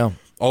whatever, and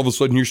all of a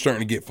sudden you're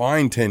starting to get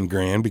fined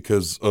 $10,000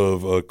 because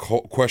of a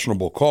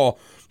questionable call,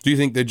 do you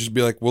think they'd just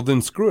be like, well,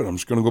 then screw it. I'm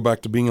just going to go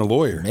back to being a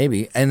lawyer?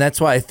 Maybe. And that's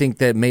why I think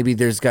that maybe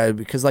there's got to,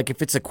 because like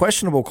if it's a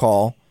questionable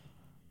call,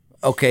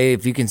 okay,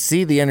 if you can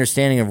see the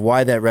understanding of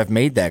why that ref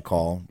made that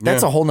call,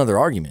 that's a whole nother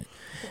argument.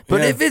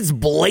 But if it's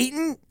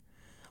blatant,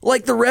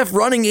 like the ref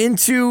running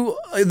into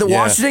the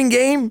Washington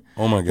game.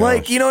 Oh my gosh.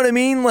 Like, you know what I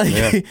mean?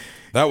 Like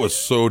that was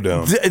so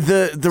dumb.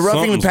 The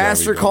roughing the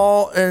passer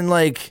call and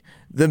like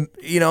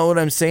you know what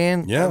I'm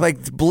saying? Yeah.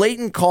 Like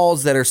blatant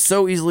calls that are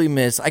so easily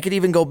missed. I could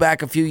even go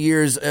back a few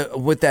years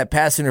with that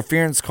pass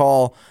interference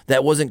call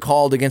that wasn't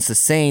called against the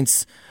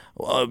Saints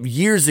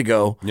years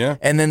ago. Yeah.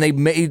 And then they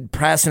made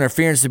pass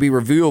interference to be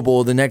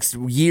reviewable the next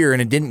year,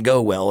 and it didn't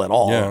go well at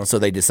all. Yeah. So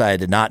they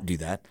decided to not do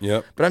that.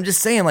 Yep. But I'm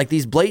just saying, like,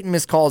 these blatant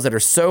missed calls that are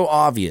so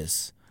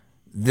obvious,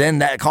 then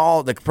that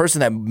call, the person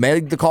that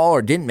made the call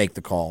or didn't make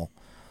the call,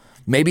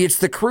 maybe it's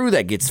the crew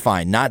that gets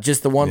fined, not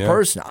just the one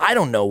person. I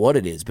don't know what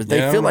it is, but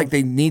they feel like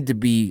they need to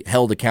be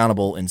held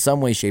accountable in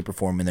some way, shape, or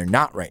form, and they're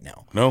not right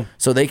now. No.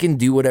 So they can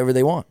do whatever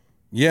they want.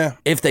 Yeah.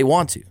 If they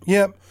want to.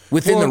 Yep.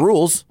 Within the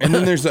rules. And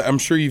then I'm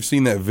sure you've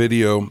seen that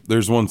video.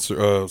 There's one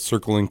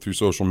circling through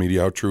social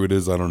media. How true it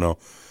is, I don't know.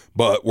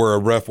 But where a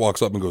ref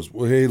walks up and goes,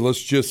 well, hey, let's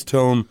just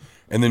tell him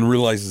and then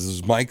realizes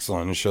his mic's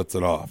on and shuts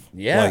it off.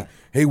 Yeah. Like,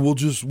 hey, we'll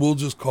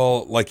just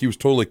call, like he was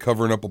totally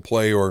covering up a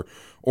play or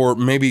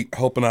maybe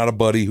helping out a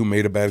buddy who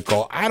made a bad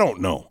call. I don't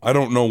know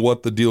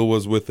what the deal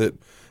was with it,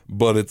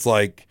 but it's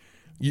like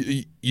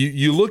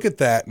you look at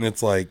that and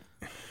it's like,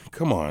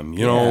 come on,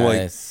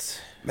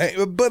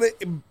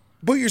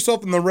 put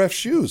yourself in the ref's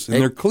shoes, in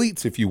their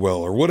cleats, if you will,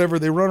 or whatever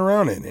they run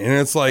around in, and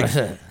it's like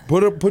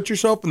put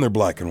yourself in their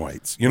black and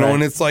whites,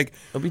 and it's like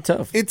it'll be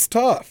tough. It's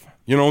tough.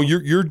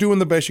 You're doing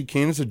the best you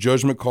can. It's a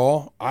judgment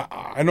call.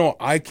 I know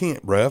I can't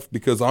ref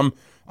because I'm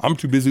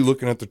too busy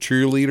looking at the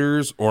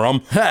cheerleaders, or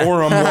I'm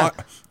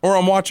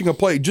watching a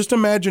play. Just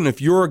imagine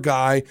if you're a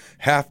guy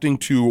having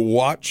to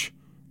watch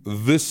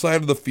this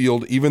side of the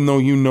field, even though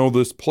you know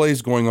this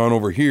play's going on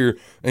over here,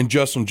 and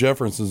Justin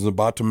Jefferson is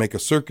about to make a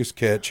circus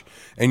catch,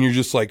 and you're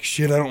just like,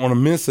 shit, I don't want to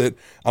miss it.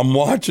 I'm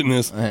watching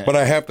this, but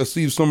I have to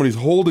see if somebody's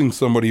holding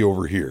somebody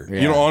over here.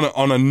 Yeah.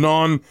 On a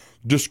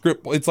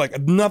nondescript, it's like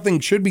nothing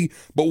should be.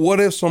 But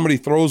what if somebody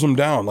throws them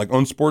down, like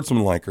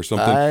unsportsmanlike or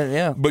something?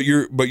 Yeah. But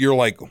you're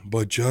like,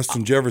 but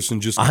Justin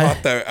Jefferson just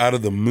caught that out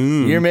of the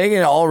moon. You're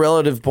making all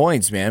relative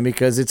points, man,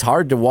 because it's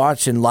hard to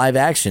watch in live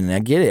action. I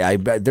get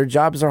it. Their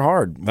jobs are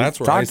hard. That's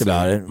We've what talked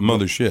about it.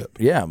 Mothership.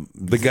 Yeah.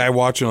 The guy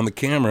watching on the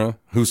camera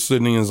who's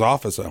sitting in his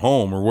office at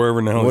home or wherever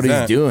in the hell What he's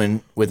he's at.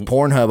 doing with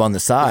Pornhub on the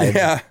side.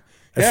 Yeah.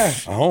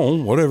 At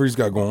home, whatever he's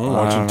got going on,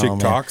 watching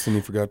TikToks, and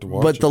he forgot to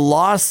watch But it. the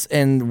loss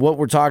and what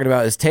we're talking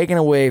about is taken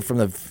away from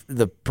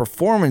the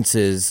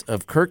performances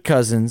of Kirk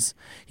Cousins.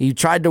 He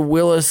tried to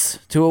will us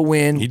to a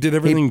win. He did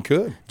everything he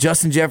could.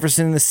 Justin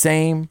Jefferson the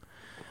same.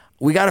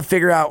 We got to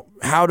figure out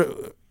how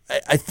to.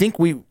 I think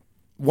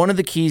one of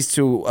the keys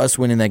to us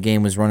winning that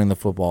game was running the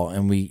football,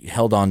 and we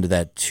held on to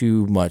that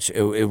too much.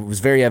 It was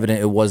very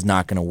evident it was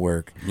not going to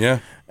work.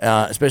 Yeah.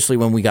 Especially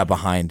when we got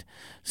behind.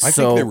 I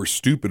think they were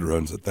stupid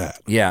runs at that.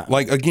 Yeah.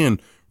 Like,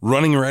 again,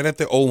 running right at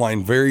the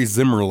O-line, very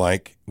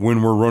Zimmer-like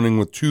when we're running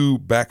with two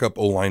backup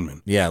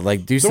O-linemen. Yeah,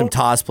 like do some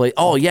toss play.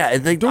 Oh, yeah.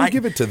 Don't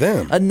give it to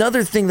them.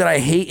 Another thing that I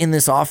hate in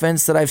this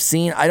offense that I've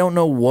seen, I don't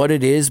know what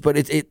it is,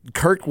 but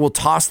Kirk will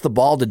toss the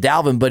ball to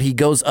Dalvin, but he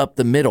goes up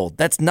the middle.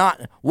 That's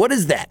not, what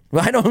is that?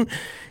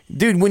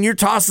 Dude, when you're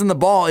tossing the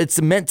ball,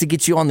 it's meant to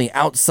get you on the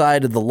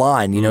outside of the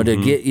line, to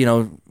get,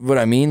 what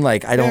I mean?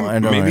 Like, I don't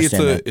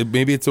understand that.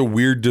 Maybe it's a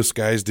weird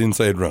disguised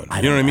inside run.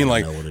 You know what I mean?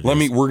 Like,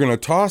 we're going to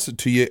toss it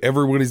to you.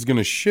 Everybody's going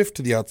to shift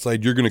to the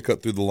outside. You're going to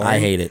cut through the line. I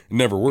hate it. It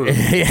never works.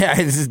 Yeah,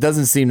 it just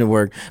doesn't seem to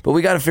work. But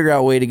we got to figure out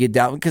a way to get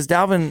Dalvin, because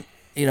Dalvin,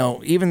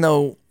 even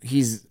though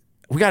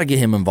we got to get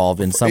him involved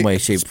in some way,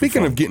 shape,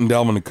 Speaking of getting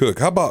Dalvin to cook,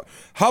 how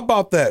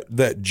about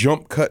that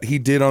jump cut he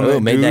did on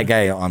that made dude? that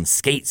guy on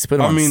skates. Put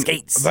him on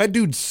skates. That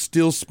dude's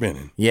still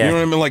spinning. Yeah. You know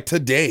what I mean? Like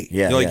today.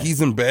 Yeah. He's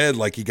in bed,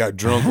 like he got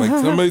drunk. Like,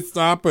 somebody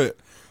stop it.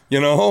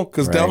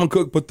 Because Right. Dalvin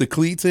Cook put the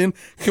cleats in.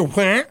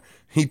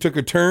 He took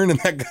a turn, and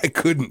that guy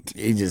couldn't.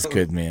 He just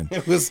could, man.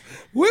 It was,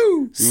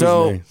 woo. It was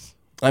So, nice.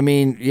 I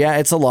mean, yeah,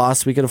 it's a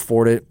loss. We could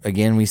afford it.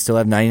 Again, we still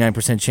have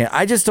 99% chance.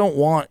 I just don't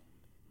want,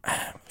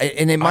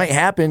 and it might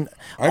happen.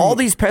 All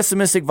these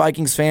pessimistic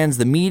Vikings fans,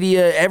 the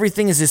media,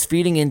 everything is just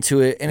feeding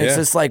into it, and it's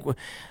just like,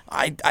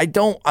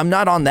 I'm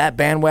not on that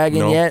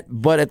bandwagon yet.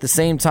 But at the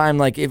same time,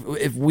 like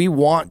if we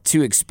want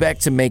to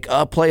expect to make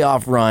a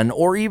playoff run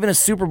or even a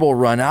Super Bowl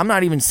run, I'm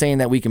not even saying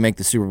that we can make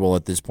the Super Bowl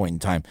at this point in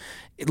time.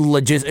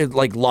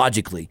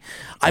 Logically,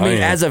 I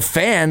mean, as a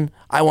fan,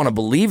 I want to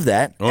believe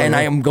that, and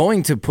I am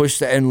going to push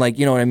that,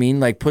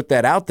 and put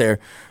that out there.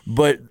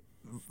 But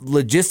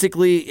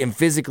logistically and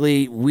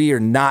physically, we are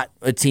not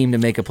a team to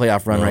make a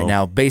playoff run right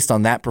now, based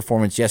on that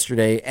performance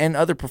yesterday and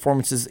other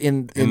performances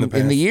in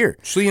the year.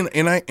 See,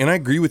 and I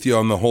agree with you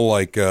on the whole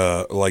like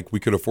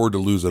we could afford to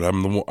lose it.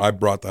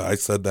 I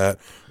said that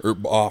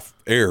off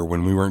air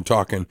when we weren't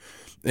talking.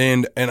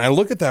 And I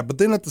look at that, but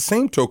then at the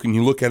same token,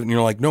 you look at it and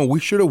you're like, no, we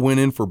should have went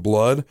in for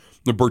blood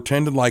and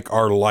pretended like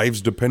our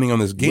lives depending on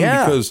this game,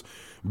 because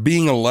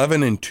being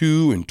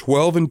 11-2 and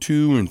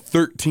 12-2 and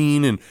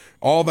 13 and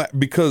all that,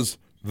 because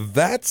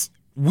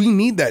we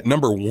need that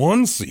number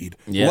 1 seed.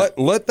 Yeah.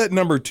 Let that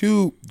number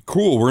 2,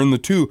 cool, we're in the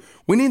 2.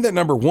 We need that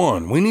number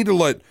 1. We need to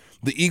let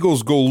the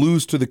Eagles go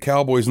lose to the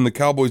Cowboys and the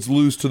Cowboys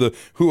lose to the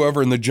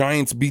whoever, and the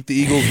Giants beat the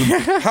Eagles.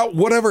 And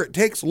whatever it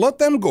takes, let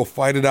them go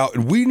fight it out.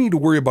 And we need to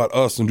worry about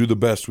us and do the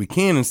best we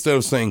can, instead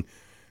of saying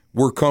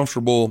we're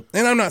comfortable.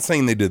 And I'm not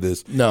saying they did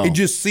this. No. It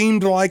just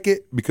seemed like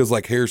it, because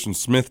like Harrison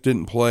Smith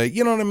didn't play.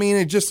 You know what I mean?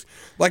 It just,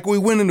 like, we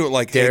went into it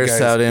like, hey guys,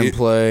 didn't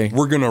play.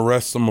 We're going to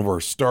rest some of our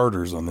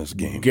starters on this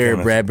game.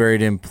 Garrett Bradbury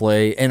didn't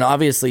play. And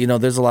obviously,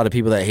 there's a lot of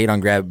people that hate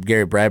on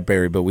Garrett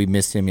Bradbury, but we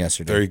missed him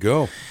yesterday. There you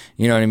go.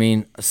 You know what I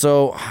mean?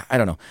 So, I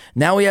don't know.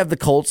 Now we have the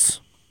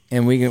Colts,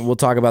 and we'll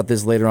talk about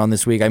this later on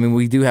this week. I mean,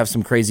 we do have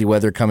some crazy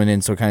weather coming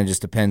in, so it kind of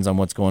just depends on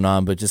what's going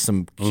on, but just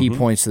some key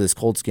points to this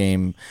Colts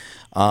game.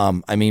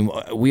 I mean,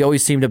 we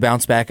always seem to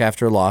bounce back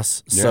after a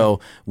loss, so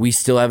we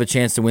still have a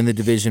chance to win the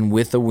division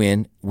with a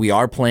win. We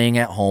are playing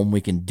at home. We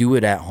can do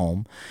it at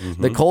home.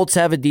 The Colts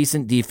have a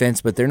decent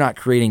defense, but they're not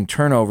creating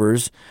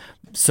turnovers.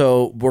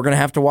 So we're going to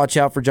have to watch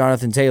out for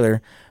Jonathan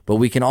Taylor, but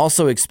we can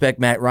also expect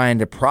Matt Ryan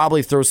to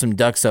probably throw some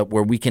ducks up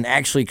where we can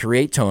actually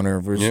create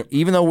turnovers. Yep.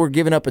 Even though we're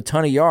giving up a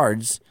ton of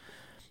yards,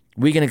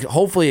 we can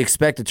hopefully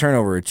expect a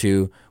turnover or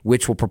two,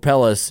 which will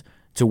propel us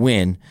to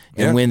win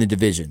and win the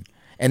division.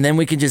 And then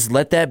we can just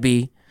let that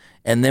be,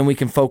 and then we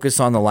can focus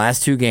on the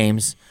last 2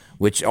 games,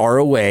 which are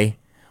away,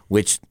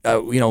 which,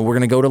 we're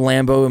going to go to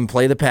Lambeau and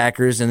play the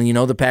Packers, and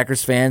the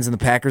Packers fans and the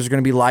Packers are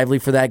going to be lively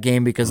for that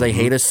game because they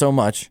hate us so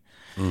much.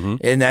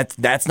 And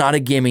that's not a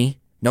gimme,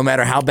 no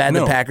matter how bad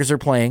the Packers are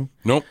playing.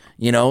 Nope.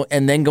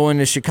 And then going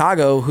to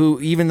Chicago, who,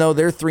 even though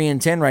they're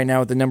 3-10 right now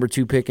with the number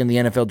 2 pick in the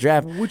NFL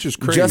draft, which is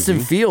crazy. Justin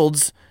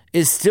Fields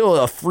is still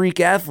a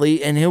freak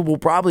athlete, and he will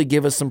probably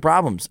give us some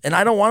problems. And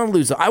I don't want to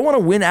lose. I want to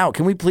win out.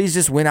 Can we please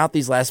just win out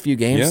these last few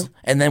games? Yeah.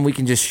 And then we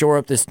can just shore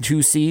up this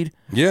 2 seed?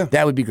 Yeah.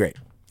 That would be great.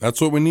 That's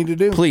what we need to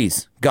do.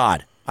 Please,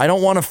 God. I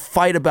don't want to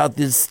fight about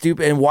this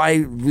stupid and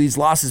why these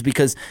losses,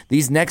 because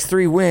these next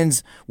 3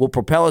 wins will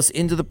propel us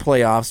into the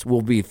playoffs.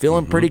 We'll be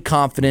feeling pretty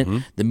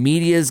confident. The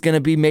media is going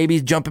to be maybe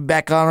jumping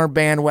back on our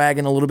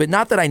bandwagon a little bit.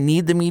 Not that I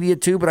need the media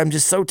to, but I'm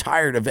just so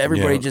tired of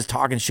everybody just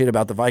talking shit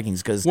about the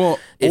Vikings because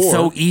it's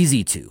so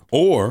easy to.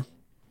 Or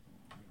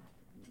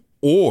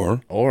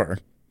to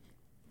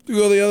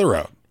go the other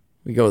route.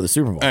 We go to the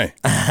Super Bowl.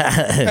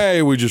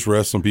 Hey, we just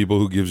rest some people.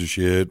 Who gives a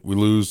shit? We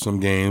lose some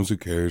games. Who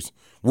cares?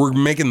 We're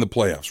making the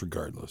playoffs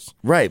regardless.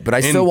 Right, but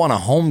I still want a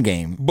home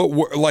game. But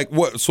we're,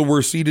 what? So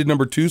we're seeded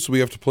number 2, so we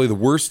have to play the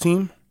worst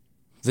team?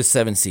 The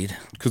 7 seed.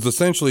 Because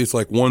essentially it's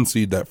like 1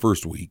 seed that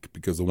first week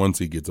because the 1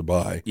 seed gets a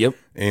bye. Yep.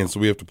 And so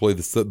we have to play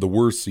the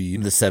worst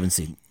seed. The 7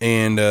 seed.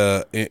 And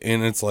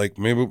it's like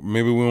maybe we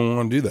don't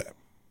want to do that.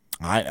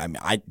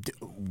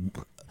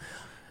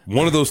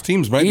 One of those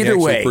teams might be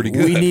actually pretty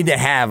good. We need to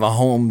have a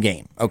home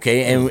game,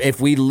 okay? And if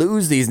we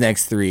lose these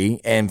next 3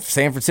 and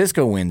San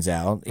Francisco wins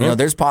out,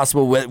 there's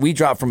possible we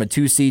drop from a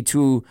 2 seed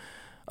to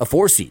a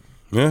 4 seed.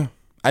 Yeah.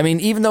 I mean,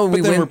 even though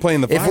we're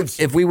playing the fives.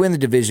 If we win the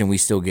division, we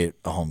still get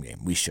a home game.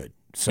 We should.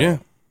 So,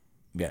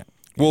 yeah.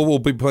 Well, we'll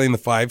be playing the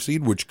 5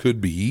 seed, which could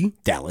be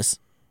Dallas.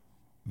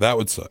 That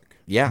would suck.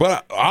 Yeah.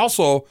 But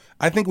also,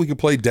 I think we could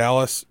play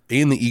Dallas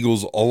and the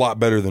Eagles a lot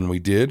better than we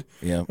did.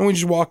 Yeah. And we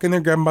just walk in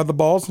there, grab them by the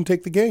balls, and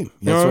take the game.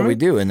 That's what we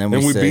do. And then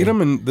we beat them,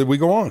 and then we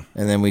go on.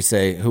 And then we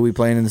say, who are we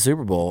playing in the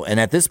Super Bowl? And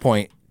at this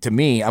point, to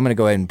me, I'm going to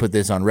go ahead and put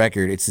this on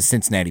record. It's the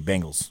Cincinnati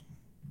Bengals.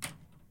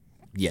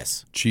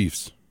 Yes.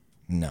 Chiefs.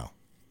 No.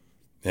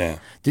 Yeah.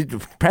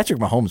 Patrick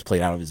Mahomes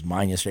played out of his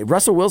mind yesterday.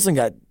 Russell Wilson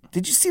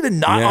did you see the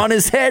knot on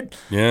his head?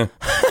 Yeah.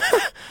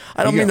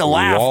 I don't mean to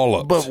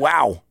laugh, but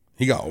wow.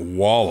 He got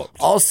walloped.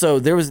 Also,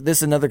 there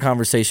was another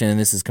conversation, and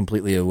this is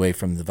completely away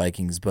from the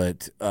Vikings,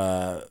 but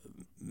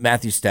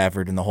Matthew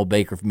Stafford and the whole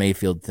Baker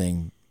Mayfield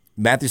thing.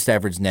 Matthew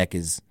Stafford's neck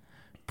is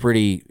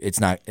pretty.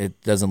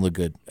 It doesn't look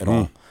good at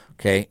all.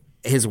 Okay,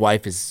 his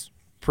wife is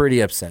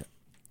pretty upset.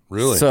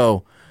 Really?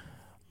 So,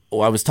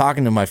 I was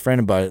talking to my friend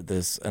about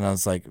this, and I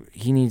was like,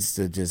 he needs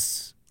to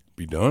just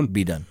be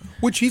done.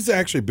 Which he's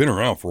actually been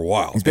around for a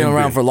while. He's been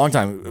around for a long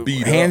time.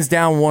 Hands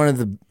down, one of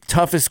the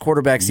toughest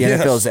quarterbacks the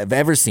NFL has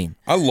ever seen.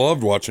 I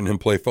loved watching him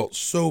play. Felt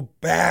so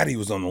bad he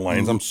was on the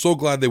Lions. I'm so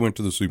glad they went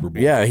to the Super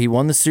Bowl. Yeah, he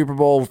won the Super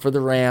Bowl for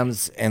the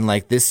Rams, and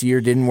this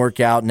year didn't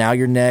work out. Now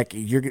your neck,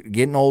 you're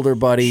getting older,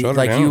 buddy. Shut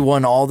her down. You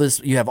won all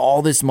this. You have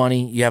all this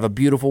money. You have a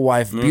beautiful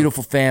wife,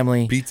 beautiful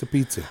family. Pizza.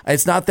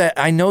 It's not that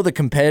I know the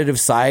competitive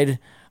side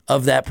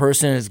of that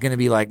person is going to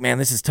be like, man,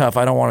 this is tough.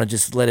 I don't want to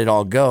just let it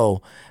all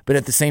go. But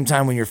at the same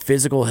time, when your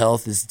physical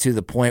health is to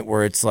the point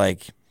where it's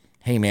like,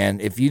 hey, man,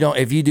 if you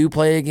do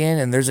play again,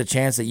 and there's a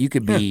chance that you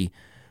could be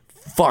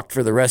fucked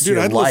for the rest of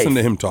your I'd life. listen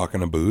to him talking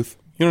to Booth.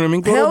 You know what I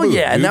mean? Hell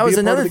yeah. And that was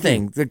another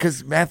thing,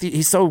 because Matthew,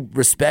 he's so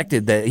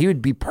respected that he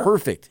would be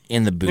perfect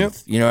in the booth. Yep.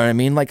 You know what I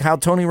mean? Like how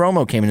Tony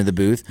Romo came into the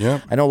booth.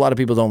 Yeah. I know a lot of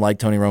people don't like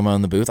Tony Romo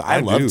in the booth.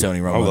 I love Tony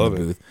Romo in the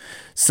booth.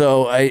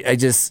 So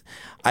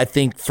I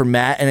think for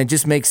Matt, and it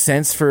just makes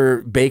sense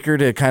for Baker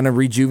to kind of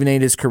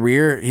rejuvenate his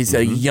career. He's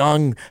a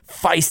young,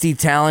 feisty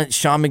talent.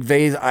 Sean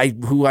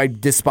McVay, who I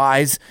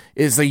despise,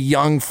 is a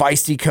young,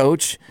 feisty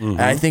coach.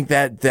 And I think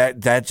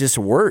that just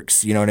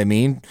works. You know what I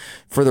mean?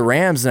 For the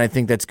Rams, and I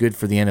think that's good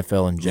for the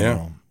NFL in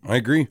general. Yeah, I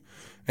agree.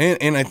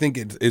 And I think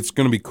it's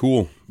going to be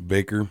cool.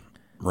 Baker,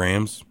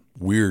 Rams,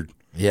 weird.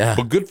 Yeah.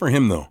 But good for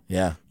him, though.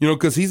 Yeah. You know,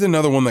 because he's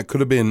another one that could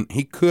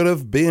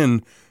have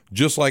been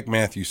just like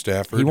Matthew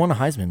Stafford. He won a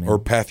Heisman, man.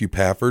 Or Matthew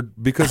Pafford,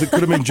 because it could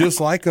have been just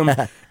like him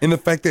in the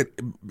fact that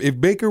if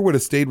Baker would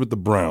have stayed with the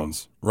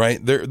Browns, right,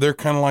 they're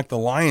kind of like the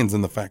Lions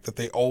in the fact that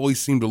they always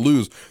seem to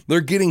lose.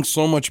 They're getting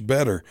so much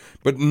better,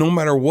 but no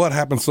matter what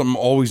happens, something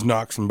always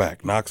knocks them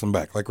back,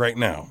 like right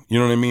now. You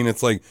know what I mean?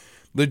 It's like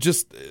they're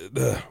just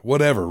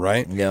whatever,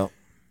 right? Yeah.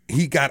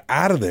 He got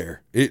out of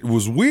there. It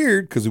was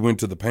weird because he went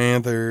to the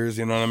Panthers.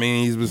 You know what I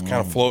mean? He was kind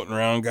of floating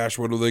around. Gosh,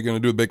 what are they going to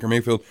do with Baker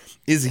Mayfield?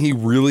 Is he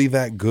really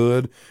that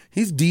good?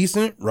 He's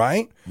decent,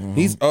 right?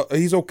 He's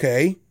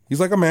okay. He's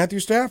like a Matthew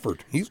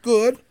Stafford. He's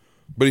good.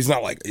 but he's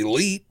not like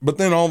elite. But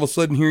then all of a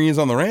sudden, here he is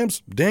on the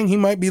Rams. Dang, he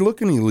might be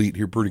looking elite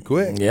here pretty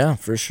quick. Yeah,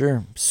 for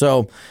sure.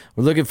 So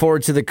we're looking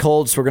forward to the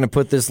Colts. We're going to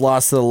put this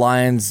loss to the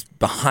Lions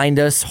behind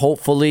us.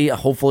 Hopefully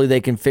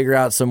they can figure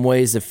out some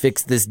ways to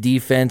fix this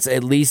defense,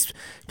 at least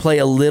play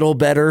a little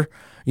better.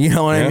 You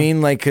know what I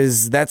mean? Like,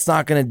 because that's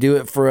not going to do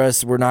it for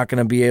us. We're not going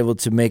to be able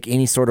to make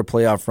any sort of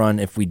playoff run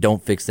if we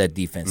don't fix that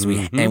defense.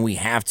 And we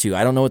have to.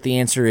 I don't know what the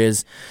answer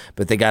is,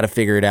 but they got to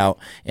figure it out.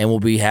 And we'll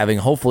be having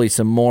hopefully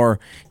some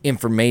more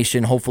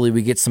information. Hopefully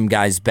we get some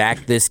guys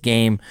back this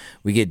game.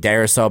 We get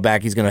Darrisaw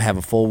back. He's going to have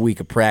a full week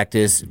of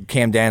practice.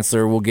 Cam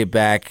Dantzler will get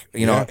back.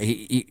 You know,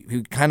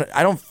 he kind of,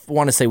 I don't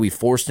want to say we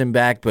forced him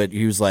back, but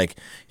he was like,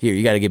 here,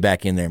 you got to get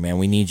back in there, man.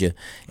 We need you.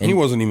 And he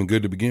wasn't even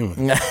good to begin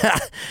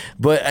with.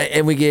 But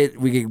and we get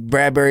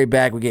Bradbury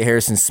back, we get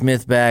Harrison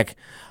Smith back,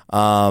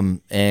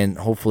 and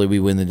hopefully we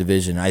win the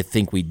division. I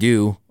think we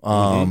do.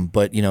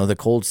 But you know, the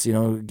Colts, you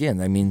know,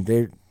 again, I mean,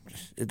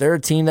 they're a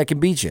team that can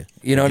beat you.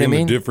 You know what I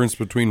mean? The difference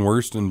between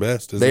worst and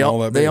best isn't all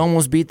that big. They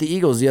almost beat the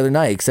Eagles the other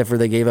night, except for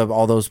they gave up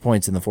all those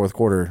points in the fourth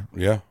quarter.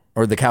 Yeah.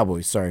 Or the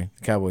Cowboys, sorry.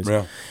 The Cowboys.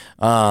 Yeah.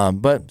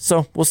 But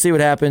so we'll see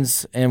what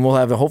happens, and we'll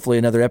have hopefully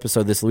another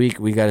episode this week.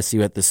 We got to see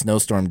what the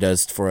snowstorm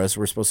does for us.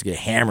 We're supposed to get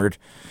hammered.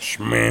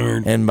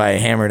 Schmammered. And by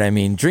hammered, I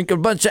mean drink a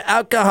bunch of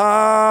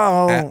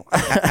alcohol.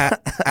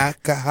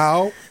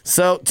 Alcohol.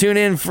 So tune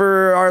in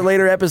for our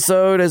later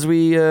episode as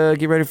we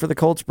get ready for the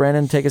Colts.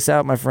 Brandon, take us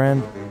out, my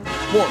friend.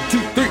 1, 2,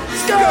 3.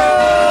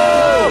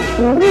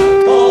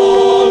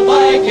 Skol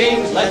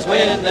Vikings, let's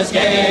win this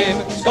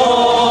game.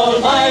 Skol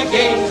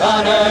Vikings,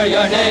 honor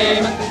your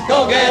name.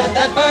 Go get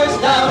that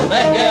first down,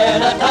 then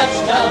get a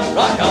touchdown.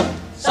 Rock 'em,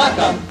 sock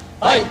 'em,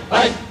 fight,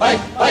 fight, fight,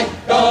 fight.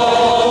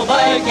 Go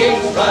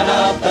Vikings, run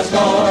up the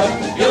score.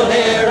 You'll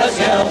hear us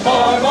yell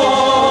for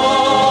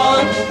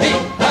more.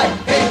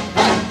 V-I-K-I-N-G-S.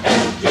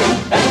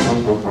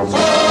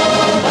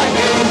 Skol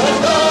Vikings, let's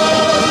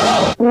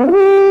go.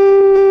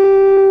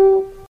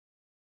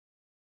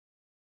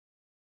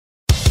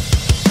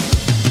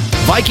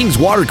 Vikings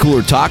Water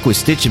Cooler Talk with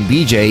Stitch and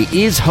BJ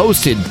is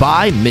hosted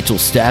by Mitchell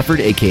Stafford,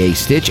 a.k.a.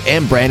 Stitch,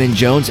 and Brandon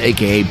Jones,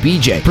 a.k.a.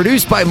 BJ.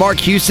 Produced by Mark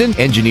Houston,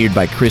 engineered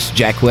by Chris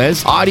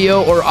Jacquez.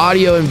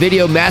 Audio and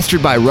video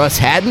mastered by Russ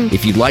Haddon.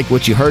 If you like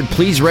what you heard,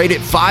 please rate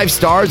it 5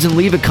 stars and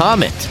leave a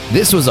comment.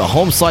 This was a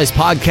Home Slice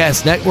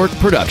Podcast Network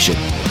production.